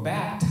you were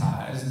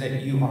baptized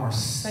that you are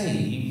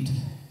saved,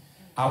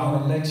 I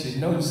want to let you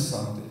know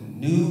something.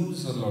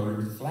 News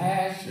alert,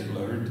 flash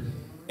alert,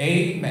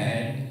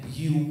 amen.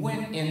 You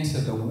went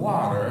into the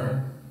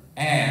water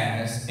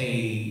as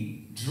a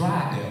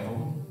dry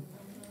devil,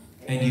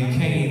 and you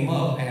came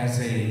up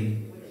as a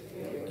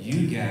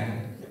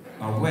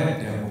wet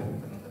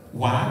devil.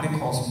 Why?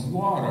 Because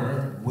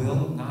water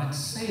will not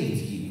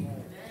save you.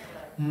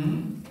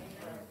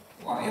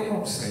 Well, it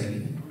won't save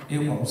you.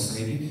 It won't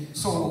save you.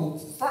 So,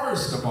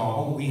 first of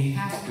all, we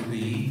have to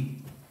be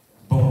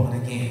born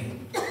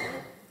again.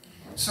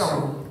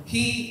 So,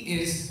 he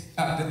is,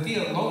 the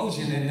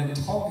theologian in them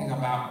talking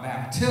about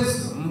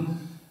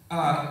baptism.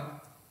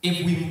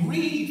 If we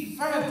read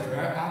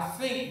further, I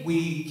think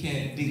we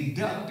can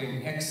deduct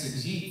and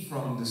exegete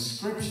from the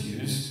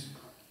scriptures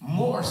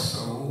more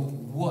so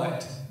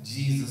what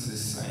Jesus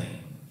is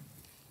saying.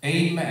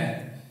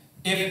 Amen.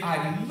 If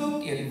I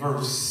look at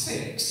verse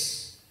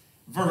 6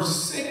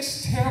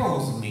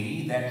 tells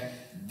me that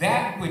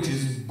that which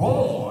is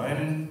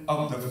born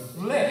of the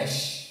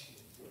flesh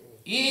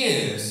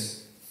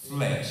is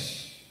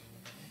flesh,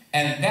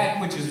 and that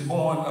which is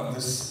born of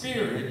the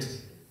Spirit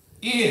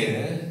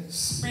is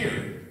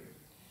spirit.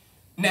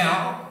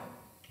 Now,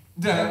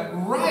 the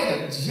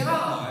writer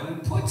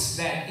John puts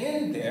that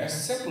in there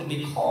simply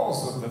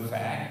because of the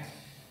fact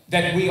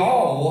that we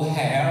all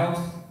have,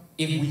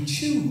 if we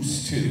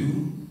choose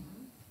to,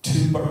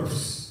 two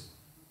births.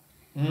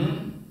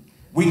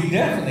 We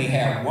definitely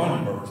have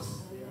one birth.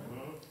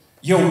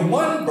 Your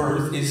one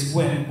birth is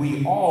when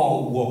we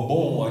all were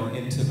born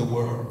into the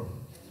world.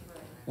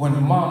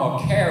 When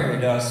Mama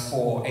carried us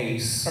for a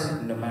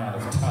certain amount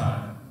of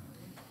time.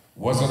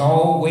 Wasn't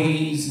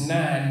always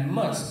 9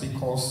 months,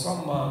 because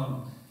some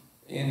of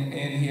them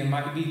in here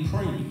might be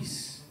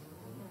preemies.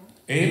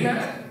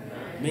 Amen?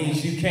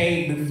 Means you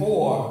came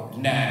before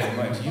 9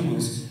 months. You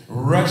was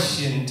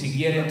rushing to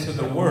get into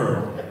the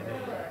world.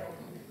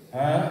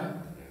 Huh?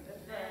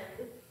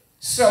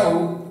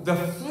 So the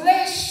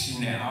flesh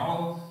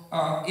now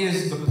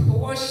is the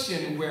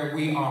portion where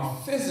we are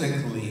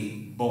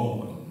physically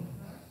born,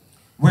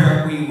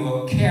 where we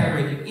were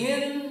carried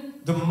in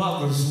the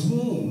mother's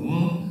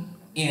womb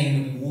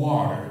in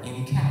water,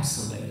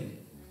 encapsulated.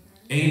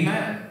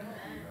 Amen?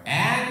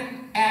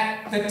 And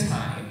at the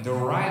time, the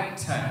right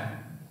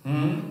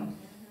time,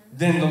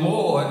 then the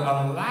Lord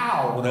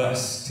allowed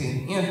us to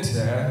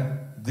enter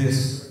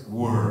this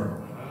world.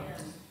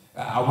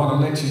 I want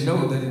to let you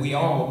know that we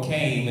all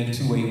came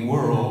into a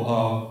world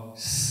of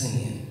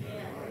sin.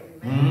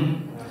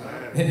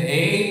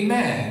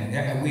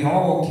 Amen. We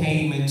all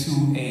came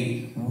into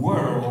a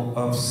world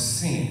of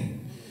sin.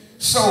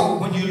 So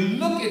when you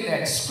look at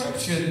that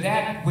scripture,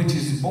 that which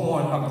is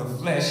born of the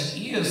flesh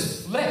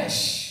is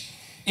flesh.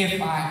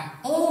 If I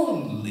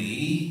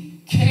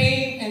only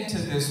came into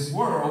this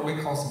world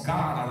because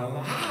God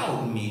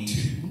allowed me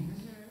to,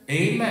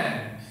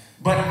 amen.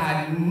 But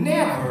I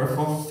never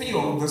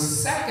fulfilled the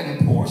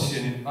second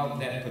portion of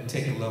that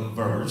particular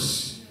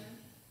verse,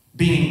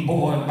 being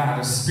born by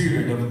the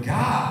Spirit of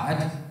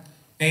God.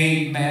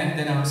 amen,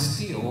 that I'm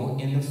still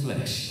in the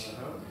flesh.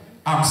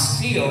 I'm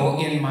still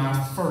in my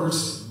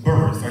first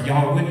birth. Are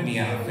y'all with me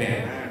out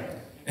there?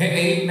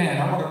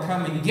 Amen. I want to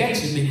come and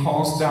get you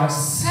because the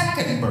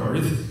second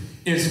birth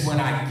is when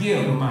I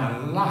give my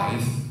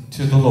life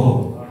to the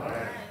Lord.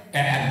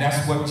 And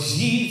that's what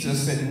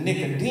Jesus and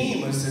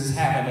Nicodemus is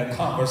having a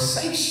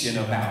conversation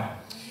about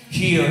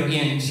here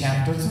in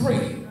chapter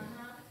 3.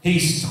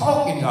 He's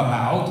talking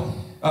about,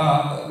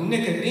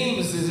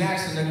 Nicodemus is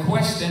asking the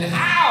question,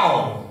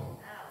 how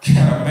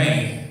can a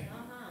man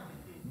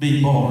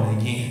be born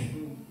again?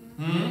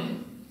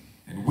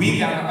 And we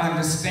got to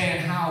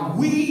understand how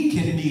we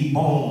can be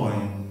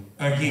born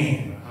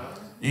again.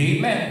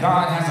 Amen.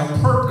 God has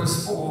a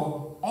purpose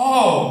for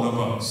all of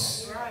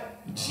us.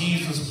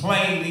 Jesus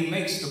plainly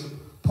makes the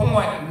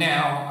point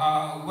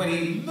now when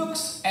he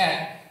looks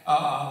at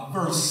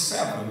verse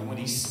 7. When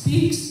he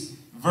speaks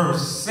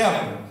verse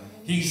 7,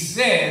 he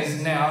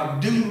says, now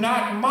do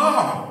not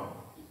marvel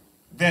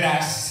that I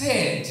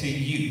said to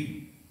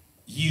you,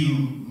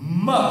 you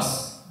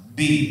must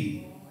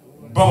be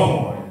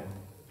born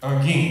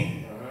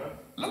again.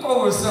 Look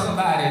over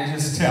somebody and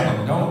just tell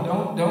them,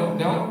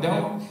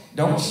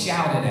 don't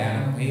shout it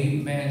at them.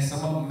 Amen.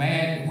 Some of them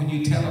mad when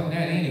you tell them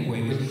that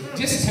anyway. But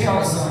just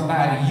tell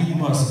somebody you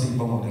must be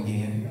born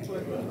again.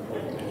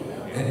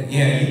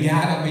 Yeah, you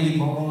gotta be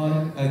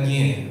born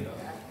again.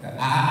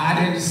 I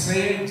didn't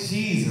say it,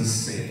 Jesus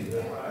said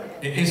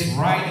it. It's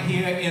right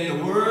here in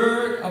the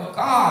Word of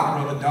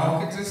God, Brother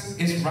Dawkins.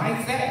 It's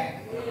right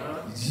there.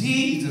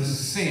 Jesus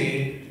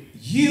said,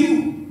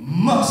 you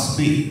must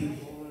be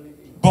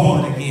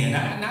born again.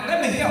 Now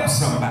let me help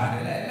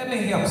somebody. Let me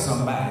help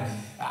somebody.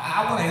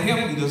 I want to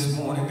help you this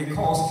morning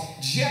because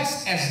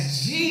just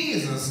as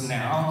Jesus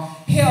now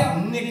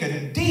helped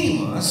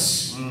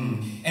Nicodemus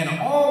and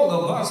all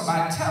of us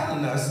by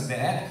telling us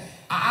that,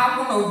 I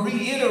want to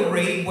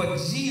reiterate what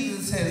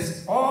Jesus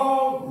has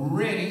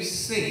already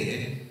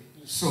said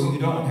so you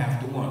don't have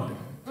to wonder.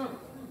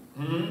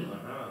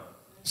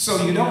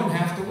 So you don't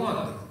have to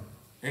wonder.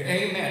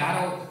 Amen.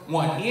 I don't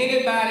want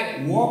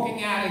anybody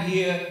walking out of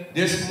here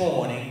this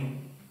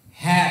morning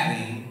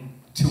having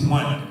to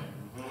wonder.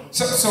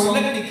 So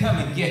let me come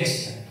and get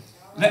you.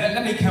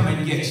 Let me come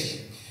and get you.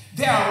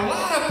 There are a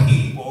lot of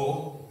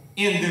people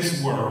in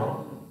this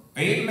world,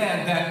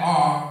 amen, that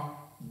are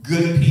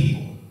good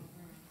people.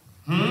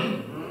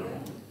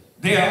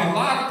 There are a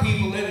lot of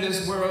people in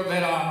this world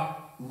that are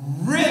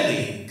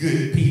really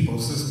good people,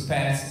 Sister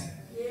Patsy.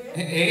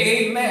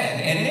 Amen.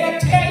 And they'll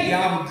tell you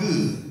I'm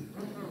good.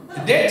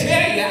 They'll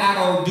tell you I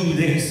don't do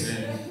this.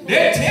 And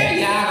they'll tell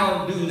you I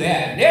don't do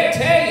that. They'll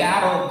tell you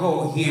I don't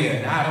go here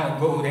and I don't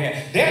go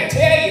there. They'll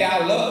tell you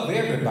I love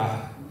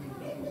everybody.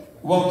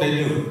 Won't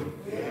they do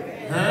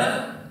it?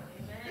 Huh?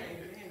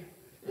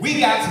 We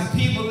got some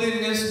people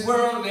in this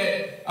world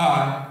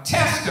that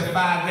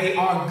testify they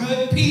are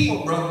good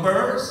people, Brother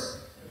Burrs.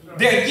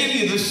 They'll give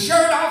you the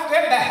shirt off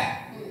their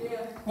back.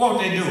 Won't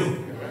they do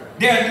it?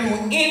 They'll do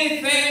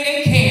anything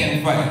they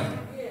can for you.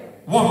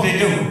 Won't they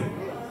do it?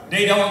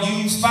 They don't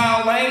use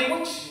foul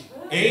language.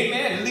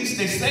 Amen. At least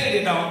they say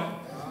they don't.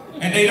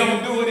 And they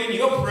don't do it in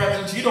your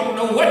presence. You don't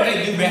know what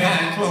they do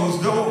behind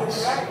closed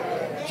doors.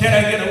 Can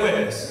I get a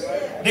witness?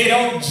 They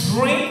don't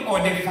drink or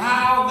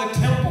defile the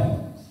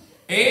temple.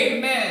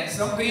 Amen.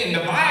 Something in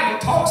the Bible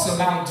talks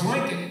about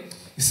drinking.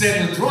 It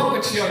says the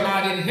drunkard shall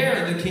not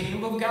inherit the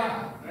kingdom of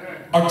God.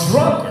 A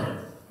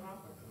drunkard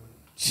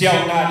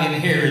shall not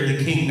inherit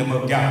the kingdom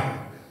of God.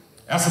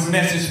 That's a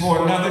message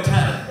for another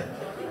time.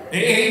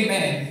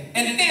 Amen.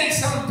 And then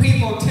some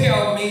people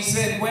tell me,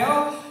 said,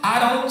 well, I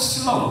don't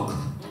smoke.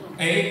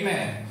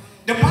 Amen.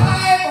 The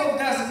Bible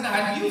does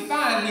not, you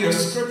find me a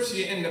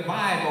scripture in the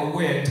Bible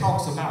where it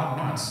talks about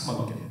not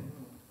smoking.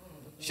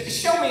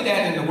 Show me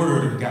that in the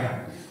Word of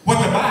God.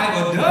 What the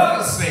Bible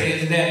does say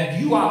is that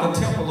you are the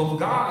temple of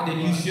God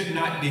and you should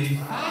not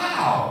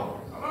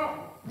defile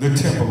the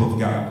temple of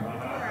God.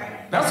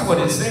 That's what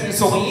it says.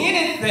 So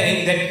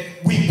anything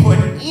that we put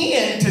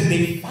in to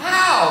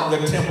defile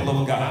the temple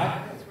of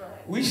God,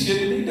 we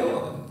shouldn't be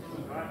doing.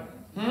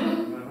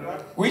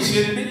 We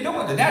shouldn't be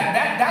doing it.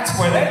 That's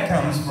where that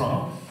comes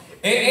from.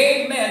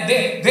 Amen.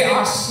 There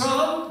are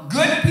some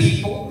good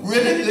people,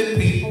 really good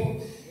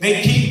people.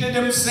 They keep to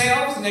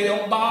themselves and they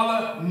don't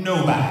bother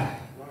nobody.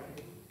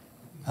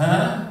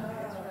 Huh?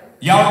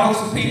 Y'all know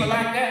some people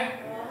like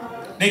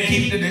that? They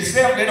keep to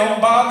themselves, they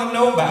don't bother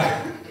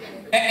nobody.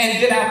 And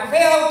did I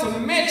fail to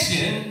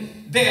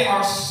mention there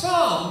are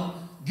some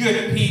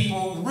good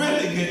people,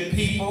 really good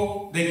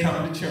people, they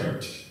come to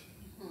church.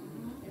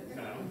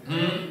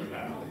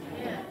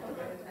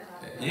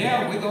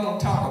 Yeah, we're going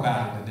to talk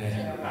about it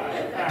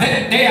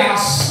today. There are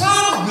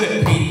some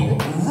good people,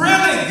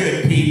 really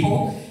good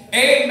people,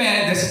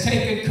 amen, that's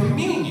taking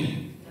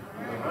communion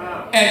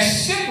and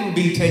shouldn't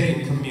be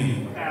taking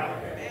communion.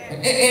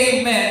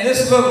 Amen.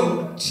 This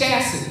little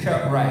chassis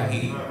cup right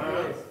here.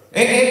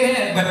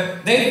 Amen.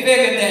 But they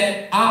figure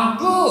that I'm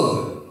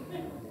good.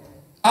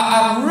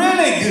 I'm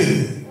really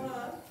good.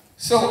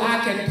 So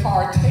I can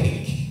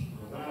partake.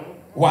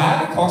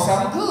 Why? Because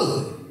I'm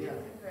good.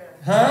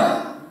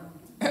 Huh?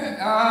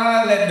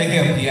 let me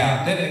help you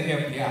out. Let me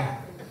help you out.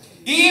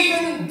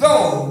 Even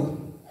though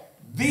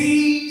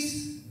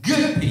these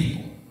good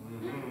people,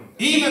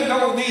 even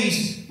though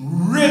these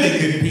really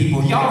good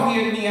people, y'all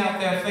hear me out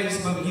there,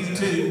 Facebook,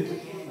 YouTube,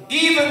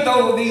 even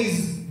though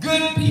these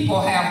good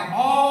people have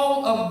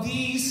all of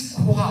these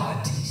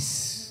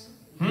qualities,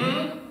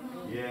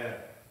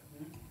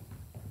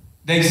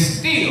 they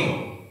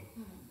still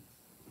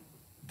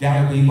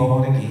got to be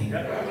born again.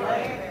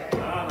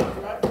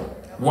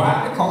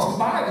 Why? Because the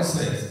Bible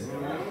says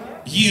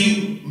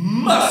you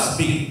must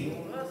be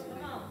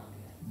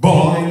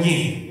born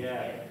again.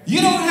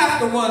 You don't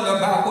have to wonder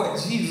about what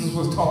Jesus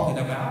was talking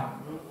about.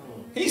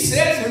 He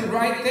says it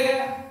right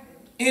there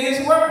in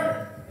his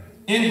word,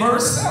 in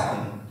verse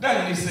 7,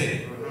 doesn't he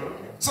say?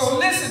 So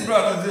listen,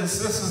 brothers and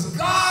sisters,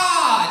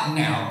 God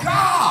now,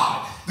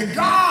 God, the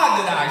God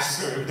that I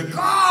serve, the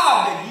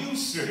God that you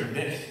serve,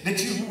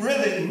 that you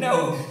really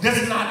know,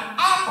 does not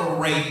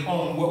operate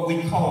on what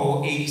we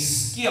call a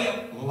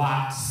skip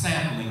lot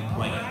sampling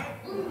plan.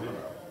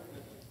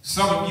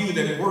 Some of you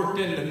that worked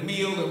in the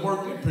mill, that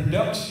worked in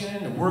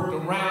production, that worked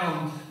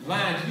around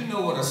lines, you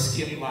know what a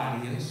skip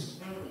lot is.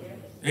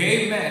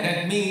 Amen.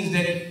 That means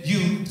that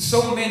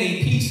so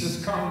many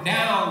pieces come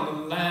down the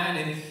line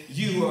and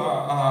you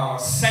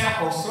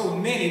sample so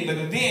many,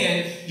 but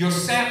then your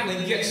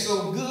sampling gets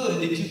so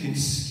good that you can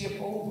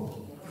skip over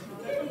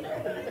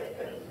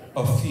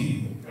a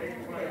few.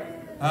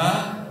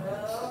 Huh?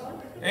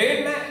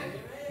 Amen.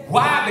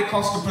 Why?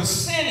 Because the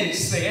percentage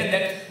said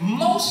that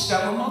most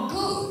of them are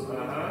good.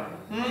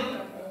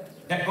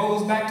 That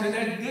goes back to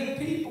that good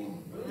people.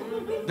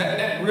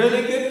 That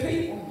really good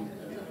people.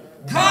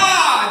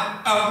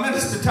 God,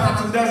 Minister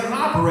Thompson, doesn't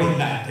operate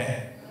like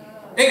that.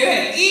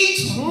 Amen.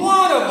 Each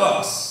one of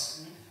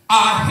us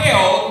are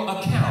held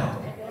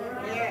accountable.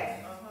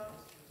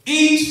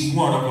 Each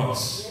one of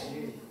us,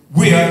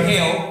 we are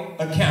held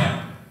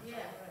accountable.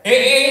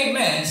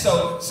 Amen.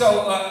 So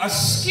a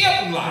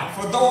skip lot,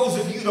 for those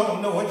of you who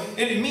don't know it,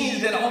 it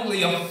means that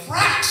only a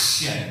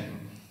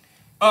fraction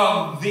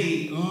of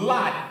the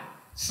lot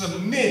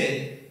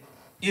submitted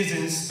is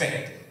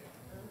inspected.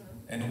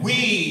 And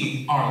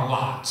we are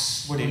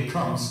lots when it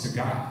comes to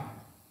God.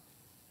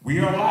 We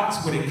are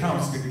lots when it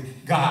comes to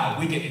God.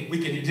 We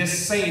can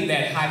just say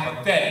that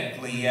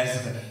hypothetically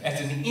as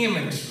an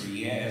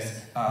imagery,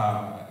 as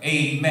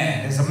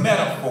amen, as a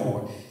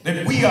metaphor,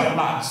 that we are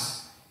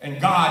lots and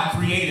God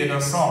created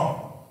us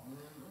all.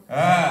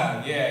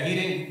 Yeah,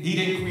 he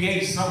didn't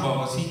create some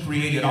of us, he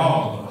created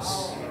all of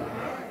us.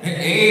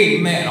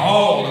 Amen,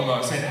 all of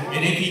us.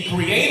 And if he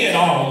created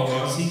all of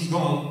us, he's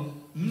going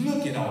to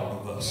look at all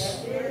of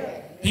us.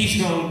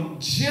 He's going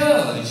to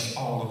judge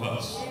all of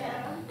us.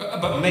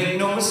 But make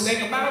no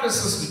mistake about it,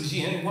 Sister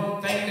Jen, one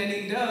thing that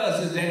he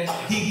does is that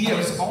he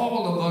gives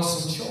all of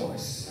us a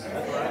choice.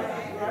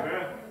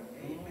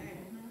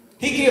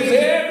 He gives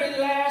every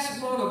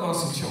last one of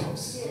us a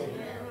choice.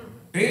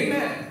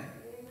 Amen.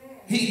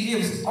 He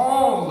gives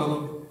all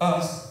of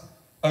us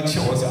a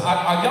choice.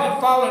 Are y'all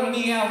following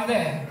me out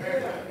there?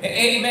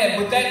 Amen.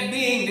 With that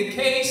being the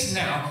case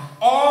now,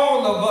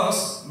 all of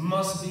us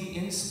must be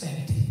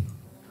inspected.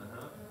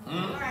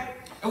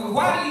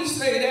 Why do you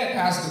say that,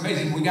 Pastor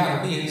Mason? We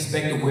got to be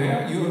inspected.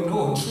 Well, you'll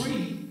know a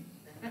tree.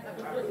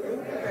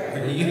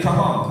 Come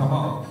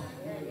on.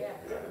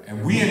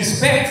 And we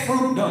inspect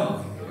fruit, don't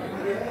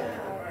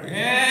we?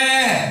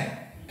 Yeah.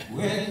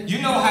 Well,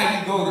 you know how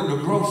you go to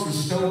the grocery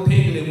store,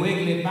 Piggly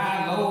Wiggly,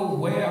 buy low,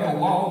 wherever,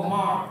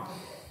 Walmart.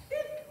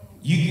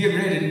 You get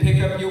ready to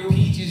pick up your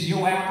peaches,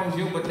 your apples,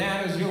 your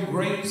bananas, your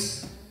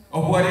grapes,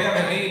 or whatever.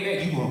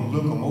 Amen. You're going to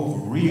look them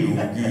over real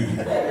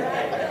good.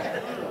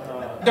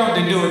 Don't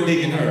they do it,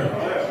 Deacon Earl?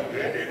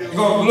 You're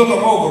going to look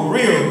them over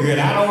real good.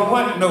 I don't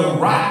want no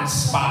rotten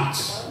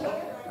spots.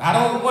 I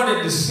don't want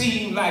it to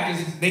seem like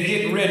they're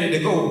getting ready to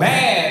go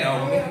bad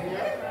on me.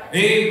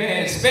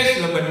 Amen.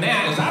 Especially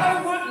bananas. I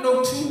don't want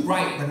no too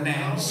ripe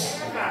bananas.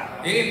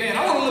 Amen.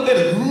 I want a little bit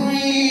of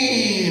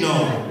green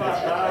on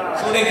them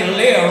so they can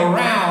lay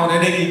around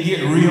and they can get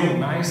real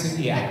nice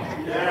and yellow.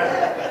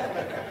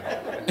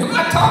 Am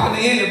I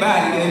talking to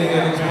anybody in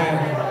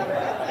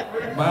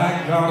here?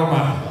 My God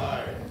Almighty.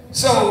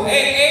 So,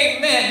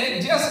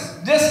 amen,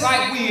 just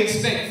like we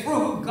expect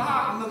fruit,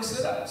 God looks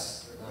at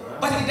us.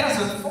 But he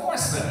doesn't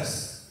force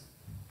us.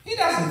 He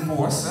doesn't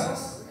force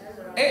us.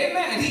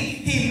 Amen.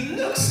 He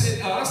looks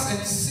at us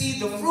and sees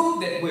the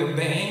fruit that we're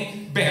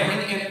bearing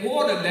in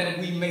order that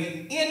we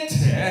may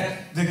enter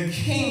the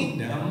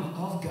kingdom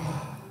of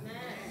God.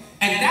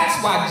 And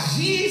that's why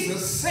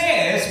Jesus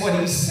says what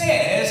he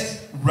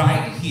says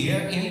right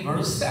here in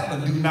verse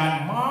 7. Do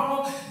not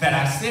marvel that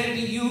I said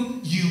to you,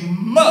 you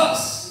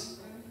must.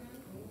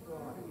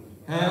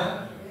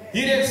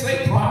 He didn't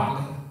say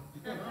probably.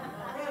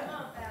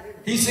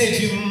 He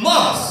said you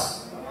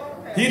must.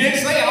 He didn't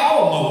say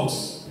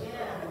almost.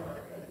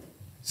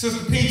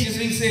 Sister Peaches,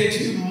 he said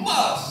you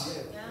must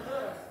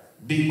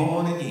be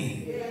born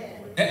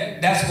again.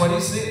 That's what he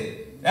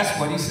said. That's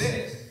what he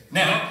says.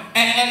 Now,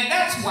 and And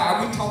that's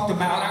why we talked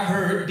about, I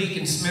heard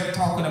Deacon Smith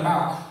talking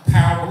about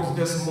parables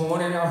this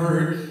morning. I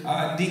heard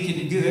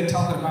Deacon Good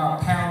talking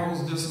about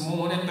parables this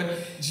morning. But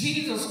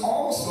Jesus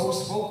also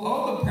spoke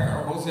other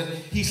parables. And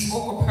he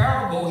spoke a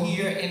parable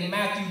here in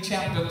Matthew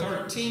chapter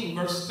 13,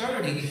 verse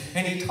 30.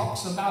 And he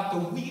talks about the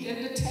wheat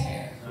and the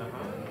tare.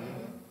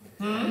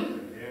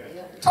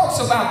 Talks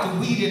about the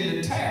wheat and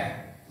the tare.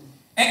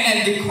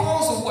 And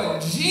because of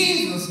what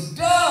Jesus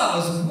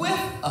does with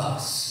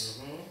us,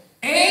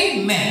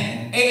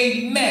 amen,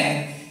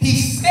 amen, he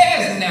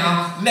says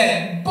now,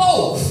 let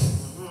both,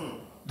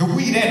 the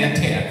wheat and the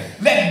tare,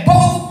 let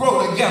both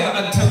grow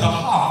together until the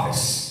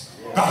harvest.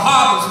 The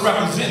harvest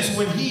represents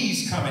when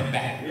he's coming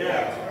back.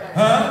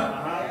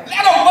 Let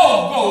them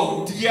both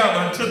grow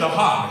together until the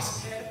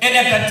harvest. And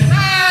at the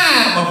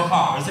time of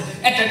harvest,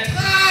 at the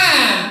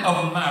time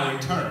of my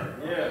return,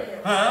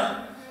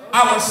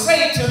 I would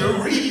say to the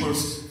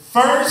reapers,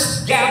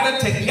 first gather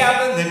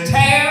together the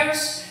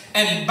tares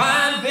and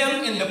bind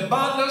them in the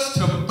bundles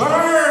to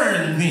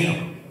burn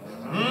them.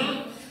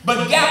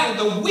 But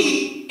gather the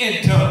wheat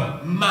into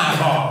my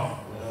barn.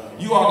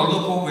 You ought to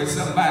look over at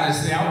somebody and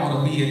say, I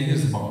want to be in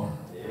his barn.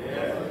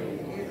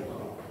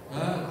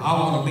 I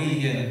want to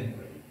be in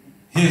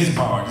his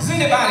barn. Is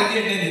anybody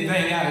getting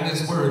anything out of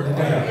this word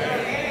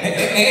today?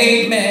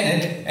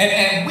 Amen.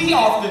 And we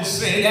often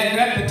say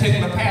that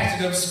particular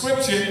passage of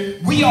scripture,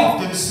 we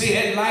often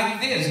say it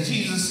like this.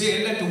 Jesus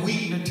said, let the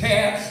wheat and the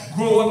tare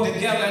grow up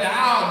together and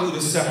I'll do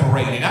the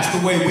separating. That's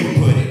the way we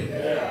put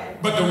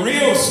it. But the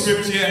real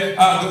scripture,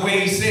 the way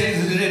he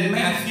says it in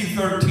Matthew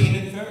 13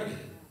 and 30.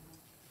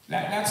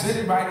 That's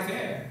it right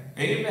there.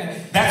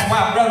 Amen. That's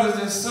why, brothers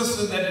and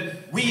sisters,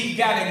 that we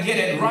got to get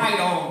it right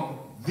on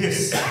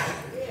this side.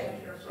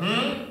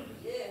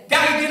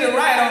 Got to get it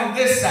right on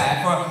this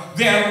side, for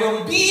there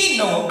will be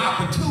no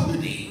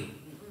opportunity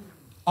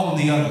on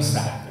the other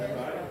side.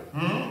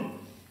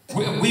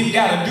 We've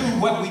got to do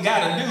what we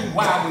got to do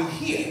while we're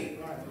here.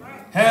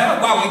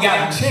 While we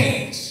got a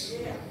chance.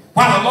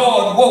 While the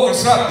Lord woke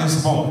us up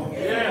this morning.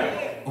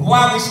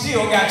 While we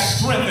still got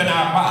strength in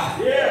our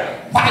body.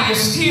 While you're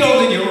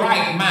still in your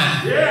right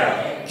mind.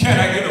 Can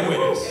I get a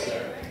witness?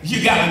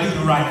 You got to do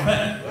the right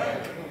thing.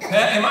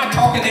 Am I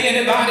talking to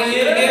anybody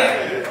in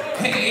there?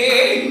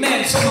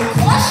 Amen. So the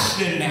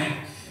question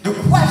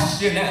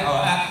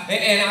now,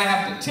 and I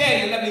have to tell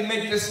you, let me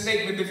make this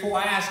statement before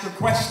I ask the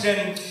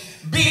question.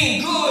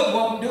 Being good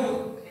won't do it.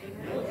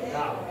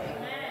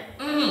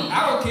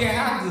 I don't care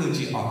how good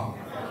you are.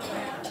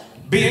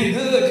 Being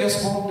good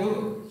just won't do it.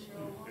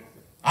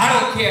 I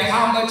don't care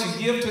how much you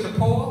give to the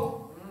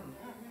poor.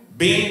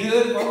 Being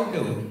good won't do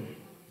it.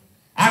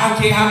 I don't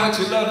care how much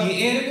you love your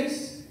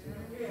enemies.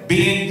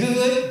 Being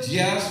good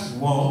just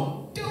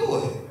won't do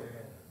it.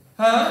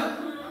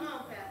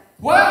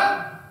 What?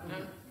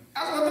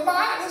 That's what the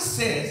Bible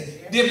says.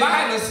 The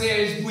Bible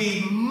says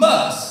we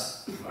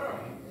must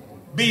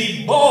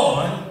be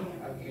born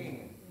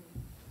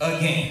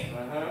again.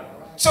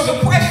 So the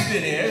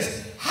question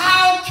is,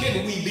 how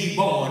can we be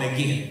born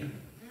again?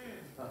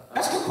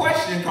 That's the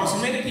question,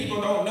 because many people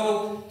don't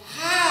know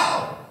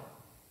how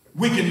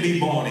we can be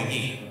born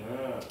again.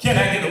 Can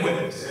I get a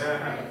witness?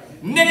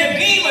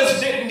 Nicodemus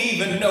didn't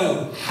even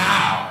know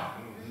how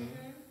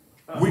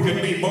we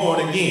could be born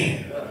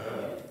again.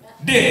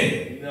 Did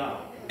he? No.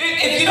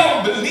 If you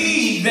don't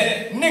believe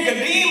that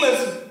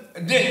Nicodemus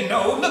didn't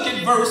know, look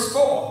at verse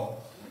 4.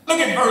 Look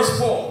at verse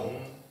 4.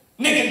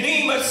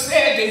 Nicodemus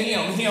said to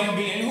him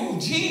being who?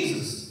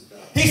 Jesus.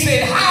 He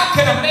said, how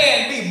can a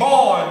man be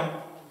born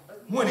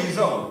when he's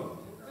old?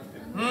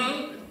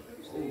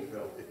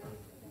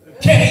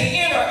 Can he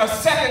enter a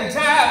second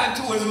time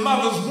into his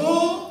mother's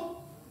womb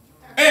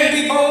and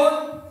be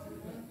born?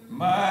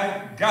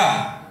 My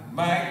God,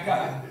 my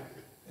God.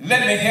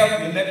 Let me help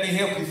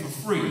you for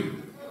free.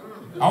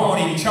 I won't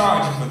even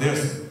charge you for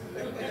this.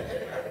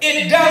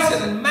 It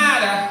doesn't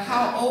matter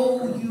how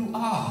old you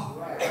are.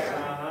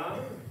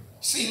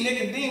 See,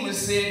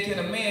 Nicodemus said, can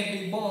a man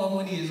be born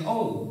when he is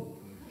old?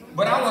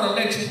 But I want to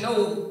let you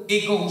know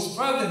it goes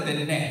further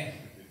than that.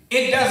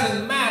 It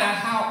doesn't matter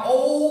how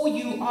old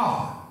you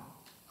are.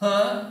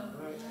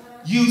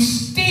 You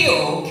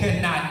still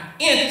cannot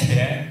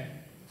enter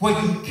where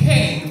you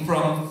came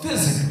from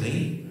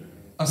physically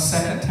a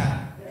second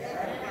time.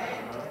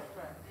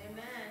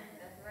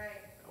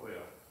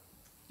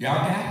 Y'all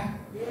got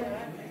it?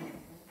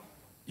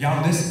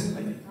 Y'all listen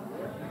to me?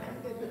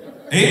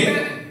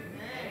 Amen.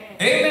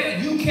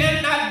 Amen. You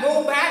cannot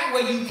go back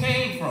where you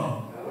came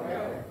from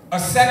a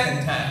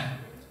second time.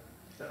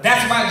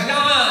 That's why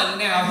John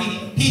now,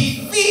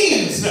 he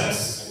feeds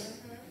us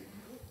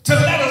to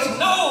let us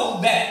know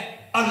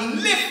that a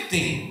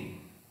lifting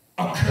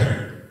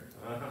occurred.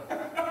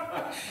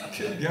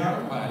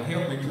 God Almighty,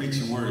 help me preach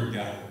your word,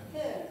 God.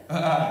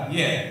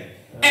 Yeah.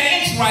 And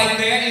it's right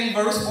there in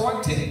verse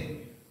 14.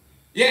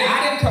 Yeah,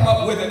 I didn't come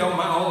up with it on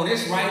my own.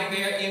 It's right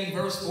there in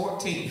verse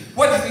 14.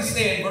 What does he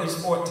say in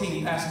verse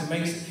 14, Pastor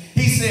Mason?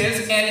 He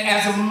says, and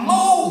as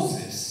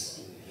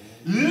Moses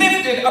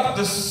lifted up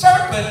the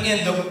serpent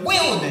in the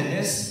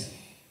wilderness,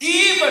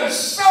 even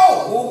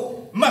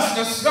so must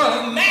the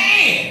Son of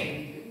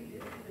Man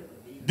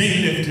be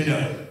lifted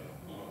up.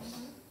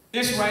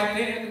 It's right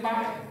there in the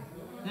Bible.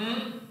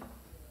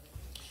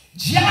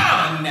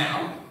 John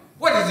now,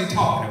 what is he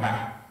talking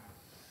about?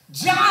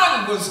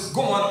 John was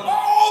going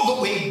all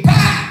the way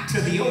back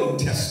to the Old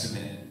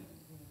Testament.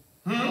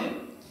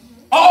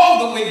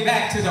 All the way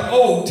back to the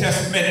Old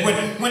Testament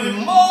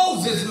when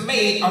Moses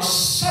made a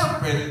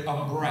serpent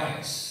of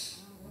brass.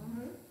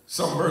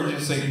 Some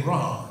versions say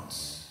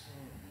bronze.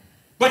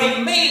 But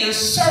he made a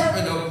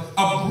serpent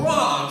of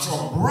bronze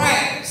or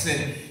brass.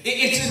 And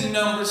it's in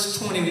Numbers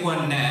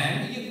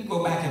 21:9. You can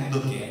go back and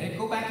look at it.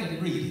 Go back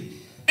and read it.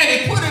 And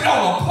he put it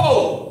on a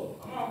pole.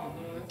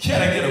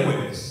 Can I get a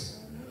witness?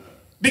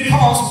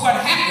 Because what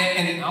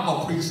happened, and I'm going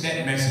to preach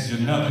that message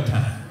another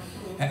time.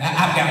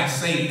 I've got to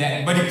say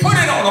that. But he put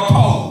it on a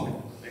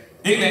pole.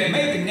 Amen.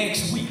 Maybe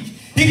next week.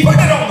 He put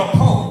it on the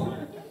pole.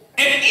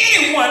 And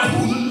anyone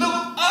who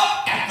looked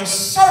up at the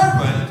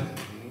serpent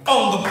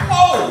on the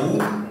pole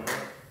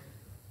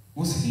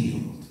was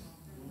healed.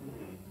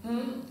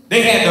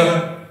 They had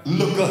to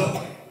look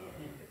up.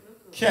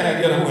 Can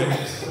I get a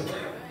witness?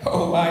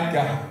 Oh my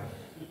God.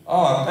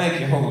 Oh,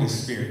 thank you, Holy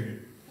Spirit.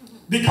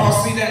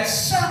 Because see, that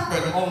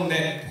serpent on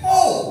that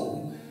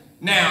pole,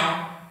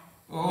 now,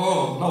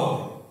 oh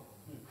Lord,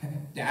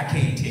 I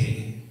can't tell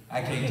you.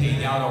 I can't tell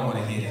you. Y'all don't want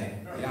to hear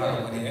that. Y'all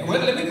don't want to hear that.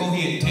 Well, let me go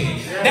ahead and tell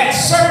you. That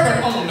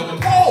serpent on the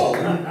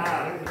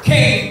pole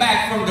came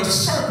back from the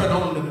serpent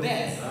on the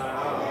belly.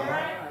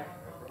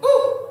 Woo.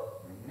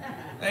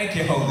 Thank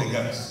you, Holy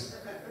Ghost.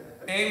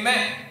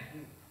 Amen.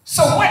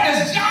 So what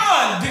does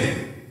John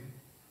do?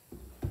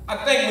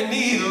 I think we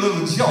need a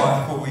little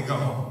joy before we go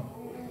home.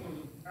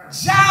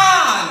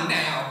 John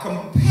now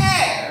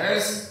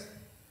compares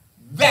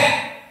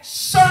that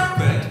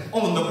serpent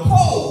on the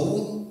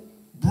pole,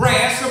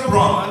 brass or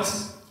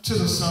bronze, to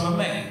the Son of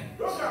Man.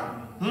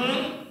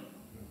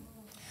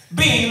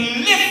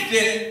 Being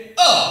lifted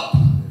up.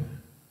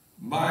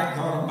 My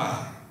God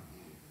Almighty.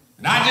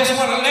 And I just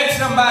want to let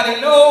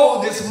somebody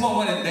know this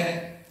morning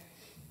that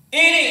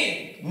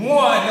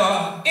anyone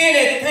or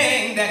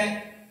anything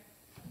that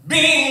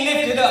being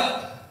lifted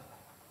up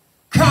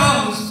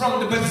comes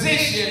from the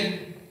position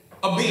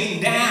of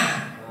being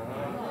down.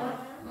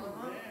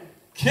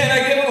 Can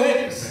I get a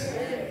witness?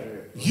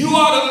 You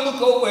ought to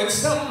look over at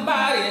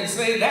somebody and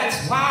say,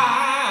 that's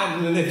why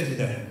I'm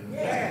lifted up.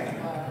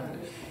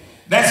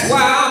 That's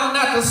why I'm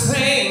not the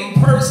same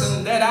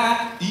person that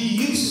I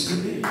used to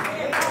be.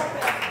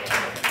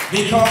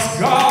 Because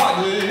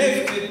God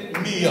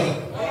lifted me up.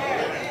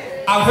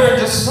 I heard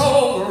the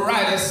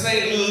songwriter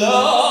say,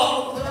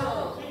 love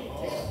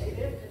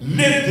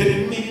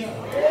lifted me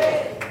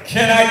up.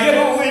 Can I get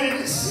a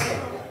witness?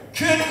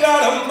 Good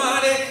God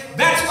Almighty.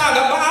 That's why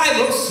the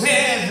Bible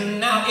says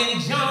now in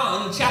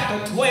John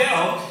chapter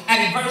 12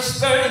 and verse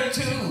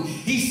 32,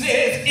 he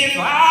says, if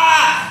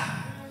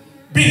I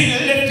be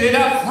lifted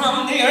up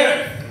from the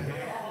earth,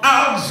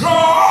 I'll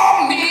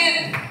draw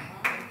men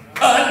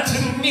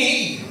unto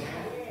me.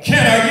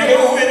 Can I get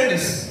a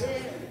witness?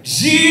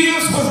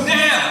 Jesus was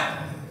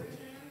down,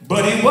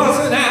 but he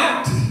wasn't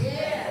out.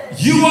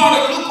 You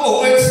ought to look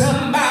over at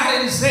somebody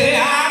and say,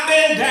 I've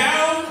been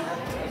down,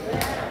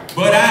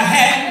 but I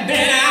hadn't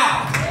been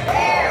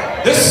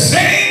out. The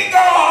same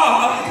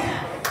God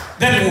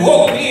that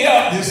woke me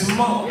up this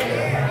morning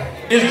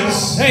is the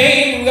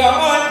same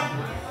God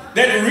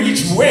that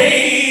reached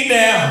way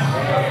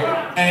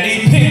down and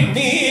he picked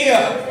me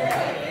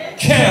up.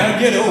 Can I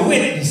get a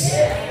witness?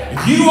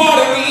 You ought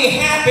to be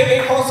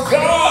happy because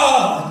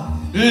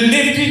God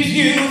lifted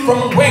you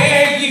from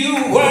where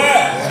you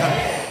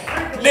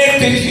were,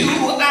 lifted you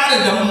out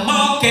of the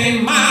muck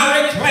and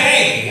miry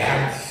clay,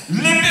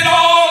 lifted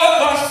all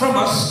of us from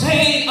a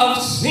state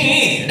of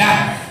sin.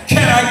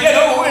 Can I get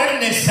a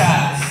witness?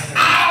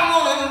 I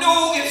want to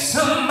know if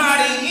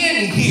somebody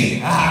in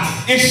here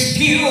is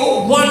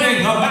still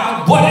wondering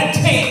about what it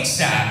takes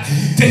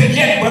to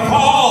get with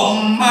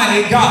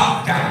Almighty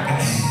God.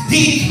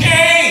 He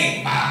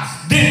came,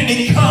 didn't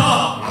he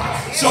come,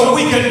 so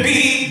we could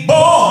be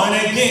born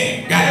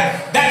again.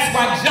 That's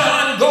why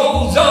John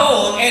goes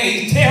on and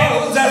he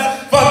tells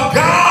us, for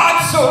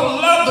God so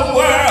loved the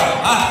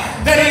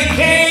world that he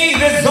gave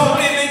his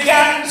only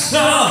begotten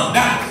Son,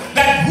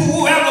 that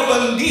whoever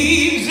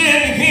believes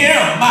in him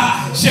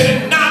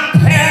should not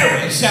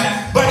perish,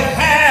 but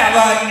have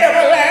an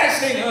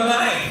everlasting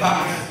life.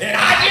 And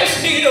I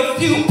just need a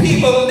few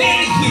people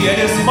in here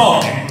this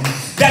morning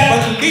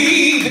that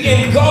believe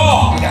in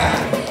God,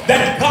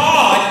 that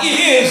God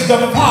is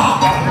the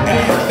Father,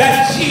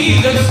 that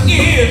Jesus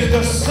is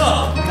the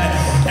Son,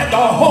 and the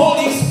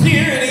Holy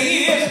Spirit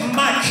is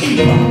my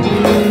keeper.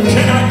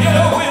 Can I get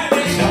a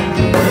witness?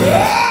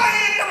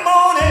 Early in the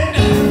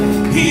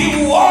morning,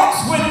 he walks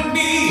with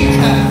me,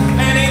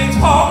 and he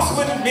talks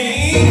with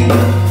me,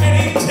 and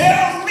he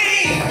tells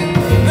me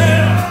that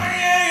I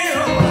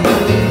am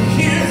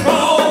his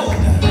own.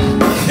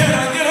 Can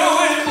I get a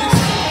witness?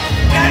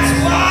 That's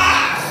why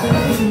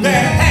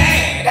there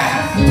had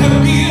to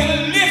be a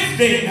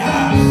lifting.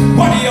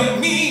 What do you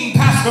mean,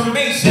 Pastor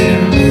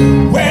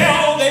Mason?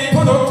 Well, they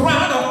put a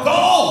crown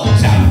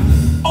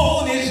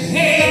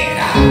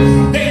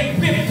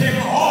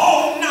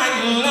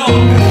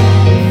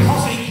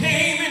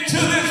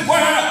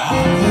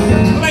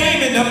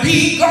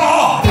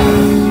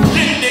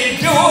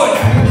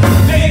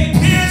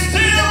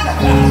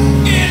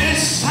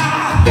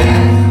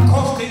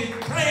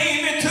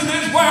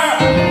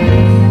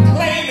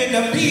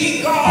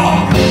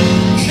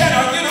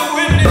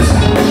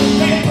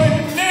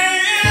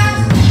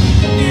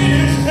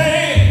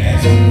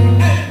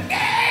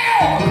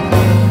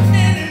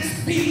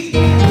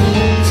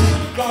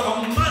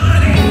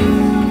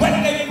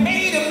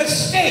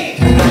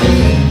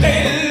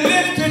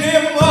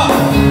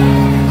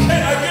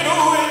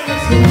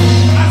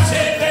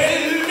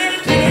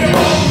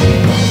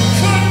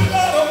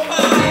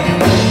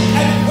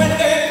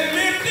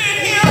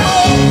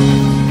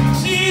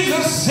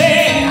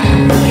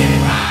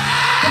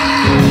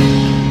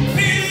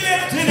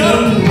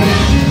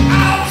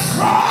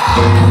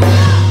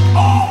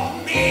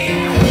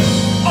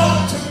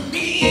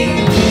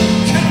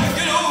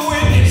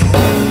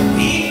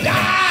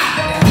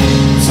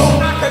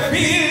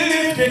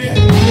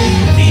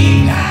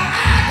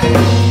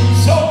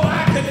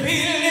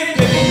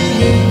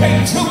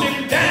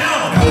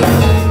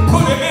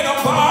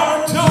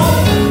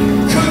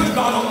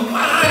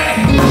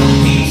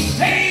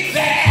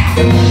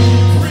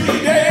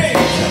 3 days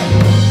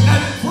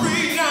and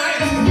 3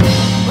 nights.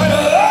 But I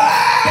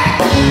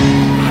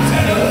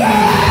said,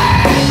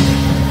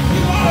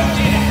 you want to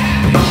get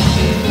happy.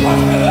 But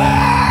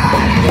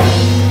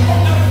on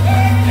the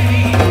 3rd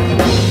day,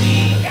 he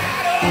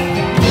got up.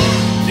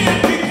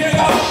 Didn't he get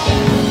up?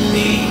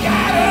 He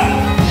got up.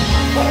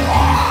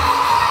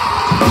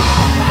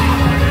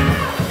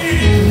 In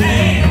his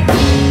name.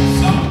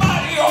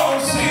 Somebody ought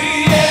to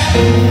say, yeah.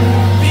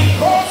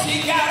 Because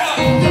he got up, I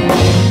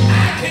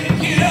can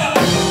get up.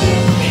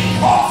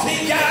 Because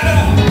he got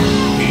up,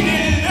 he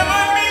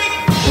delivered me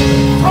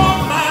from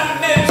my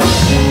mess.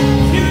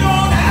 You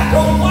don't have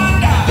to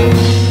wonder.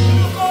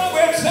 Look over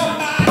at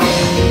somebody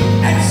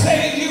and say,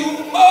 you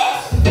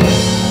must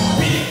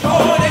be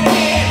born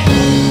again.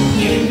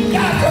 You've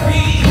got to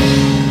be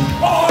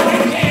born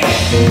again.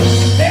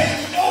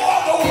 There's no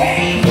other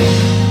way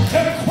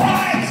to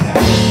Christ,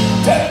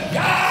 to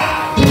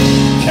God.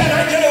 Can I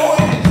get a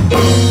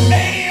witness?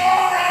 Ain't he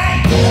all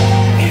right?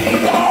 Is he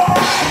all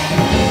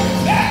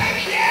right? Let me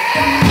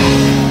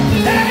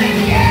yeah! Let me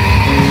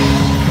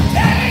yeah!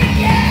 Let me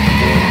yeah!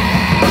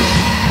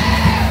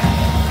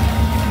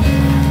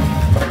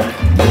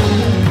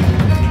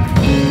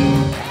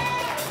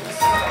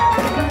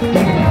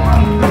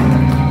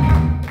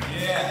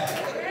 Yeah.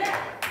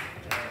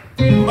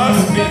 You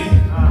must be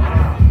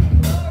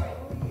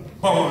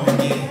born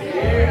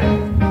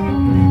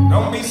again.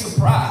 Don't be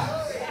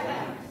surprised.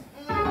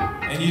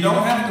 And you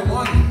don't have to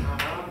wonder.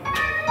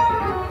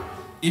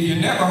 If you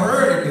never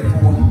heard it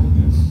before,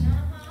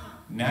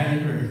 now you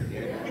heard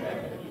it.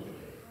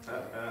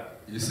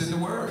 It's in the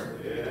Word.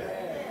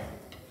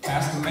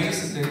 Pastor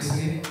Mason didn't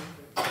say it.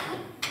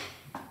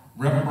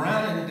 Reverend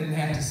Brown didn't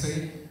have to say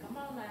it.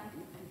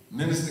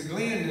 Minister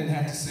Glenn didn't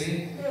have to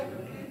say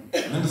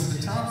it.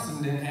 Minister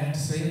Thompson didn't have to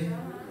say it.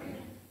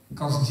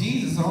 Because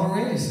Jesus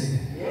already said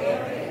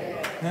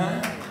it.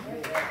 Huh?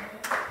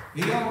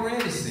 He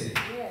already said it.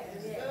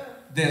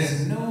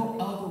 There's no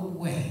other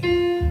way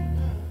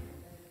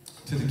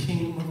to the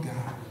kingdom of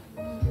God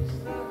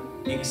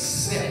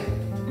except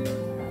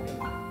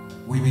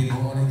we be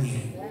born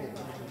again.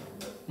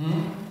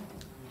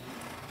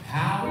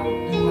 How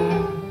do I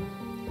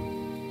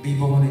be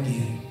born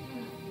again?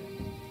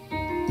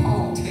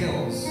 Paul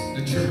tells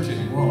the church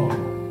in Rome,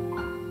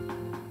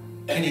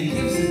 and he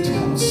gives it to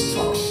them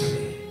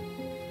structurally.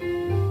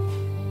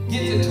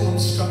 Gives it to them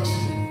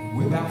structurally.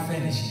 We're about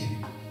finished here.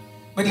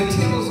 But he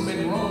tells them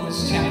in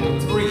Romans chapter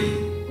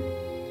 3,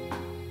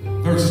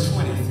 verse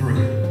 23.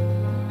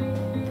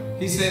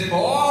 He said, for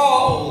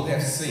all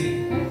have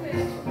sinned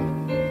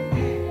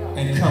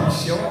and come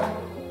short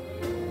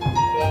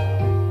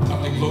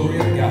of the glory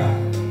of God.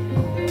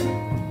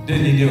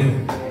 Didn't he do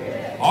it?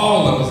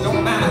 All of us,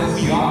 don't matter who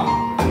you are.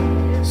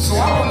 So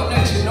I want to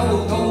let you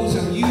know, those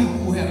of you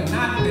who have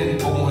not been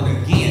born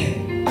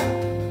again,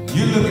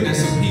 you're looking at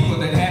some people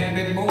that hadn't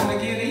been born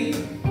again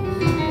either.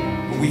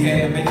 But we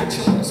had to make a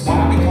choice.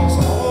 Why?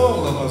 Because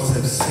all of us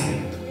have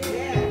sinned,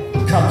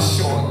 come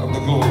short of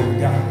the glory of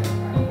God.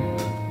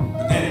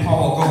 But then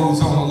Paul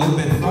goes on a little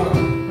bit further,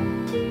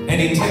 and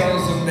he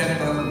tells them that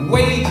the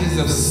wages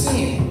of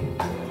sin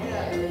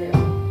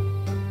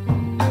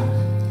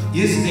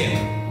is death,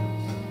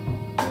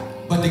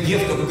 but the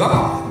gift of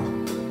God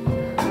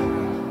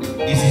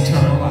is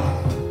eternal life.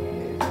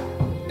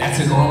 That's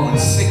in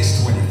Romans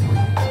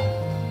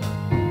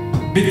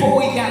 6:23. Before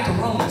we got to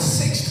Romans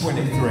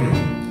 6:23,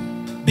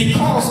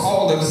 because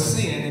all have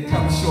sinned and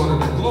come short of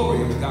the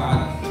glory of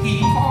God, he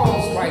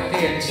paused right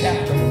there in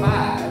chapter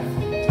 5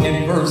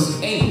 in verse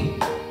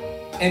 8,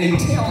 and he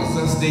tells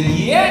us that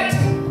yet,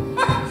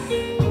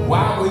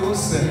 while we were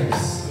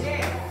sinners,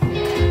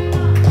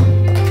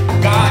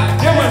 God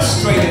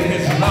demonstrated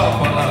his love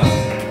for us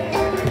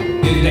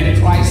in that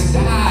Christ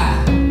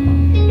died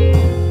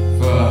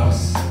for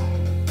us.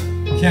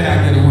 Can I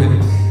get a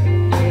witness?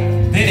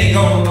 Then he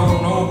goes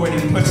on when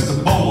he puts the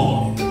bow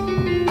on it.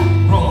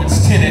 Romans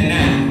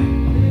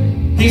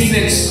 10:9. He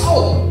said, so,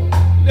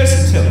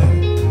 listen to me.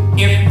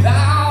 If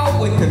thou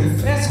would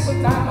confess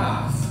with thy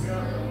mouth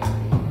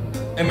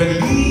and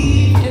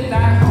believe in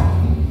thy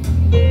heart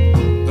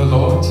the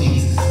Lord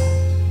Jesus,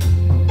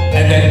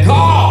 and that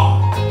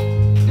God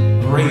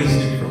raised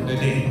him from the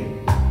dead,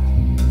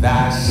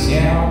 thou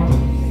shalt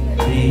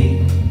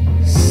be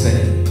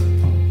saved.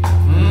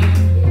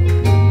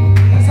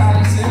 That's how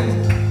he says it.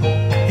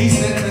 He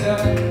sets it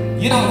up.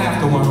 You don't have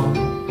to wonder.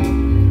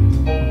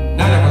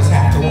 None of us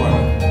have to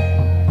wonder.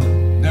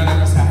 None of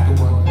us have to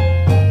wonder.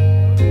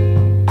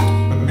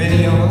 But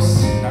many of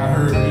us, I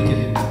heard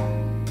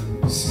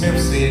Deacon Smith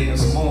say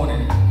this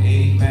morning,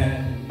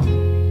 amen.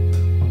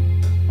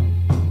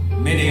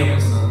 Many of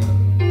us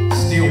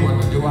still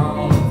want to do our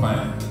own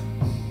thing.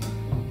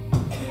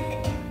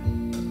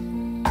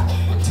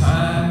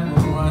 Time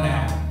will run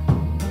out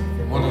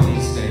one of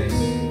these days.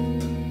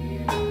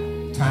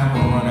 Time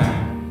will run out.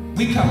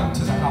 We come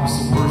to the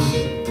house of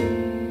worship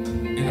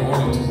in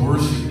order to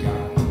worship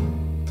God,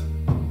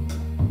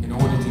 in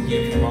order to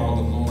give him all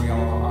the glory,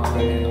 all the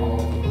honor, and all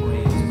the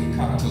praise. We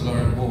come to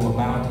learn more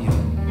about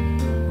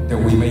him, that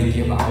we may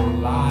give our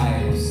lives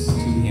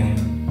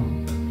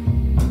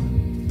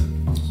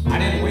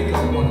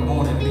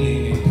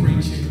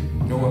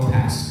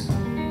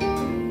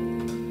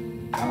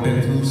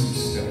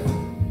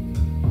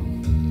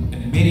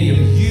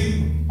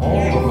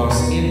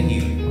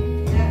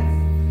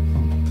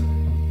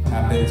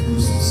through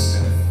some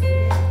stuff.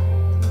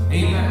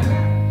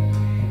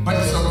 Amen. But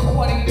it's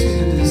according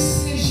to the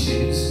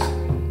decisions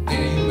that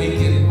you make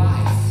in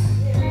life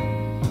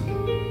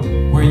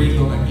where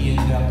you're going to end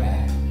up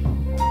at.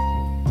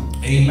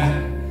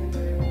 Amen.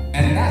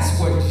 And that's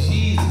what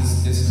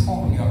Jesus is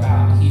talking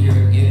about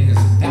here in his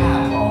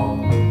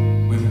dialogue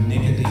with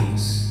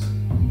Nicodemus.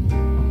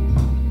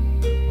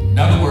 In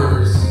other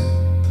words,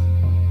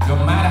 no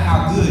matter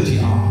how good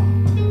you are,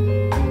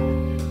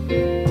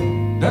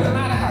 doesn't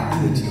matter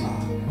how good you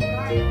are,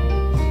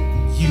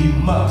 you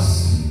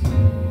must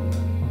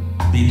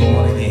be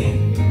born again.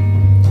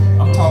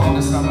 I'm talking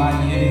to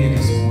somebody in here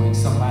this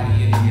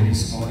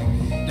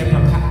morning, that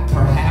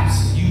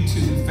perhaps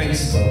YouTube,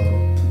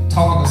 Facebook,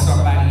 talking to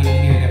somebody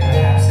in here that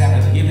perhaps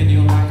haven't given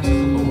your life to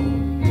the Lord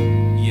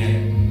yet.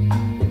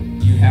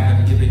 You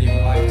haven't given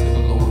your life to the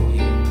Lord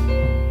yet.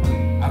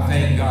 I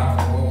thank God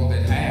for all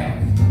that have.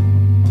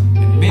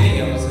 And many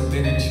of us have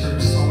been in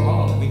church so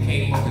long, we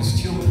came up as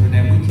children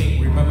and we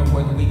can't remember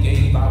whether we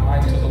gave our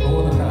life to the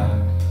Lord or not.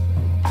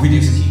 We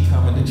just keep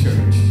coming to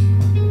church.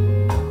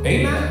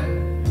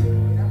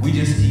 Amen. We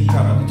just keep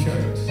coming to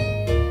church.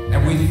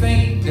 And we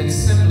think that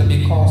simply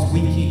because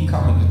we keep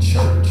coming to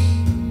church,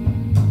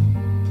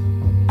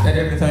 that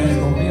everything's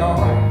going to be all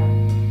right.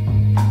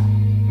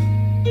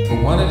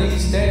 But one of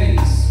these days,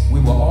 we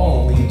will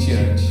all be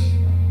judged.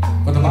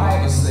 But the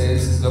Bible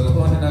says it's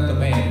appointed unto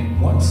man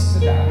once to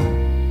die,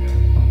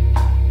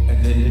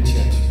 and then to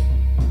judge.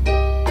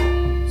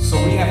 So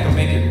we have to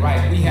make it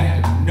right. We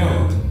have to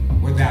know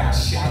without a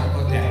shadow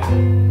of a doubt.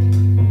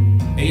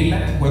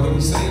 Amen. Whether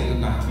we saved or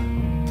not.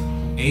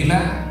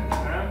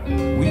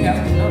 Amen. We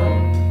have to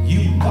know.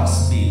 You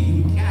must be.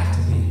 You got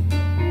to be.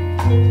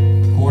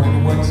 According to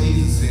what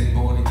Jesus said,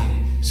 born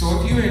again.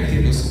 So if you're in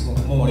here this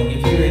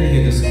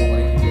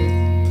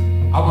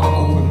morning, I want to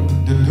open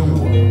the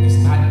door. It's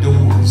not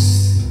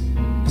doors.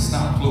 It's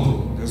not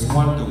plural. There's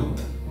one door.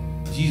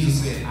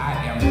 Jesus said,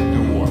 I am the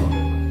door.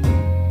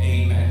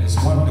 Amen. There's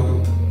one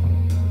door.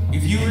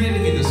 If you're in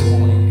here this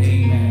morning,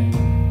 amen,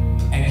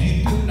 and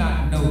you do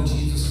not know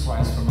Jesus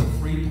Christ from the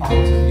free parts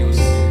of your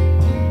sin,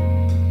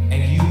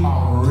 and you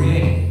are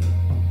ready,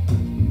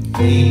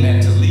 amen,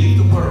 to leave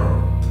the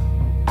world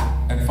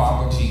and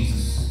follow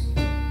Jesus,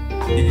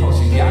 because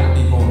you got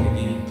to be born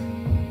again.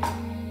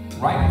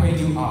 Right where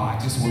you are, I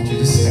just want you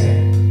to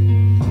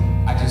stand.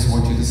 I just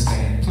want you to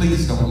stand.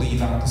 Please don't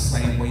leave out the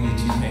same way that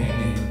you came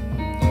in.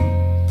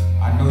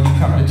 I know you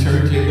come to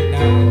church every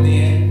now and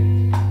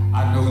then.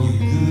 I know you're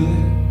good,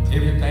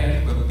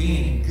 everything, but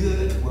being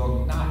good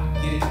will not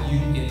get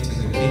you into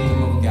the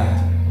kingdom of God.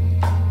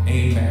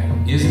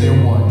 Amen. Is there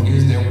one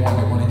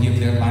that want to give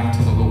their life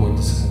to the Lord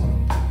this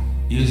morning?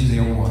 Is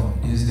there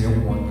one?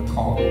 The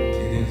call. It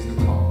is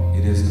the call.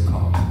 It is the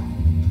call.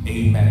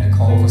 Amen. The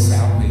call for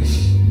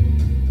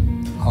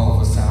salvation. Call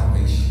for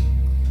salvation.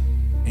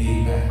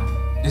 Amen.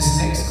 This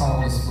next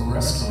call is for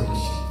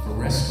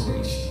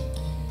restoration.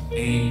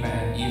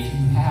 Amen. If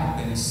you have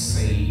been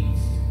saved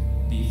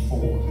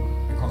before,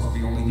 because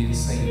we only get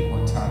saved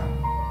one time,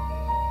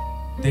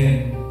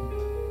 then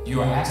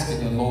you are asking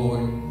the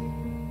Lord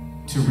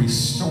to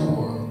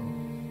restore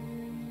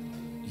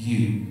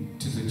you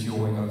to the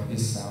joy of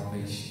his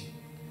salvation.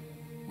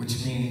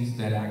 Which means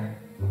that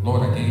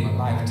Lord, I gave my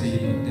life to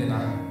you, but then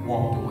I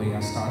walked away. I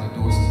started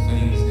doing some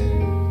things that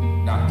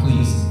not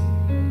pleasing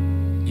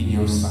in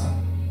your sight,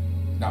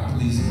 not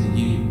pleasing to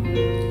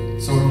you.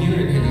 So if you're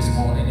in here this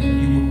morning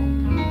and you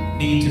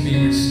need to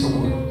be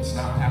restored, it's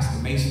not Pastor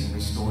Mason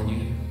restoring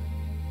you,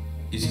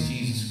 it's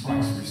Jesus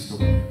Christ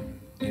restoring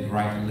you in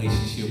right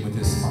relationship with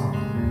his Father.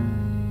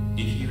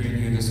 If you're in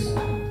here this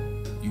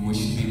morning, you wish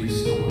to be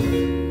restored,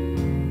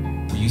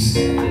 will you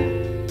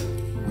stand?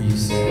 Will you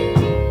stand?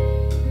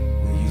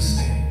 Will you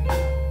stand?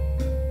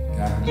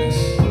 God bless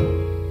you.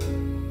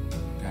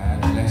 God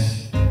bless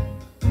you.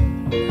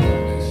 God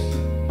bless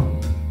you.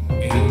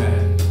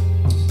 Amen.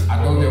 I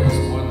know there was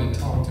one that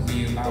talked to me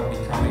about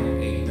becoming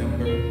a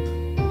member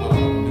of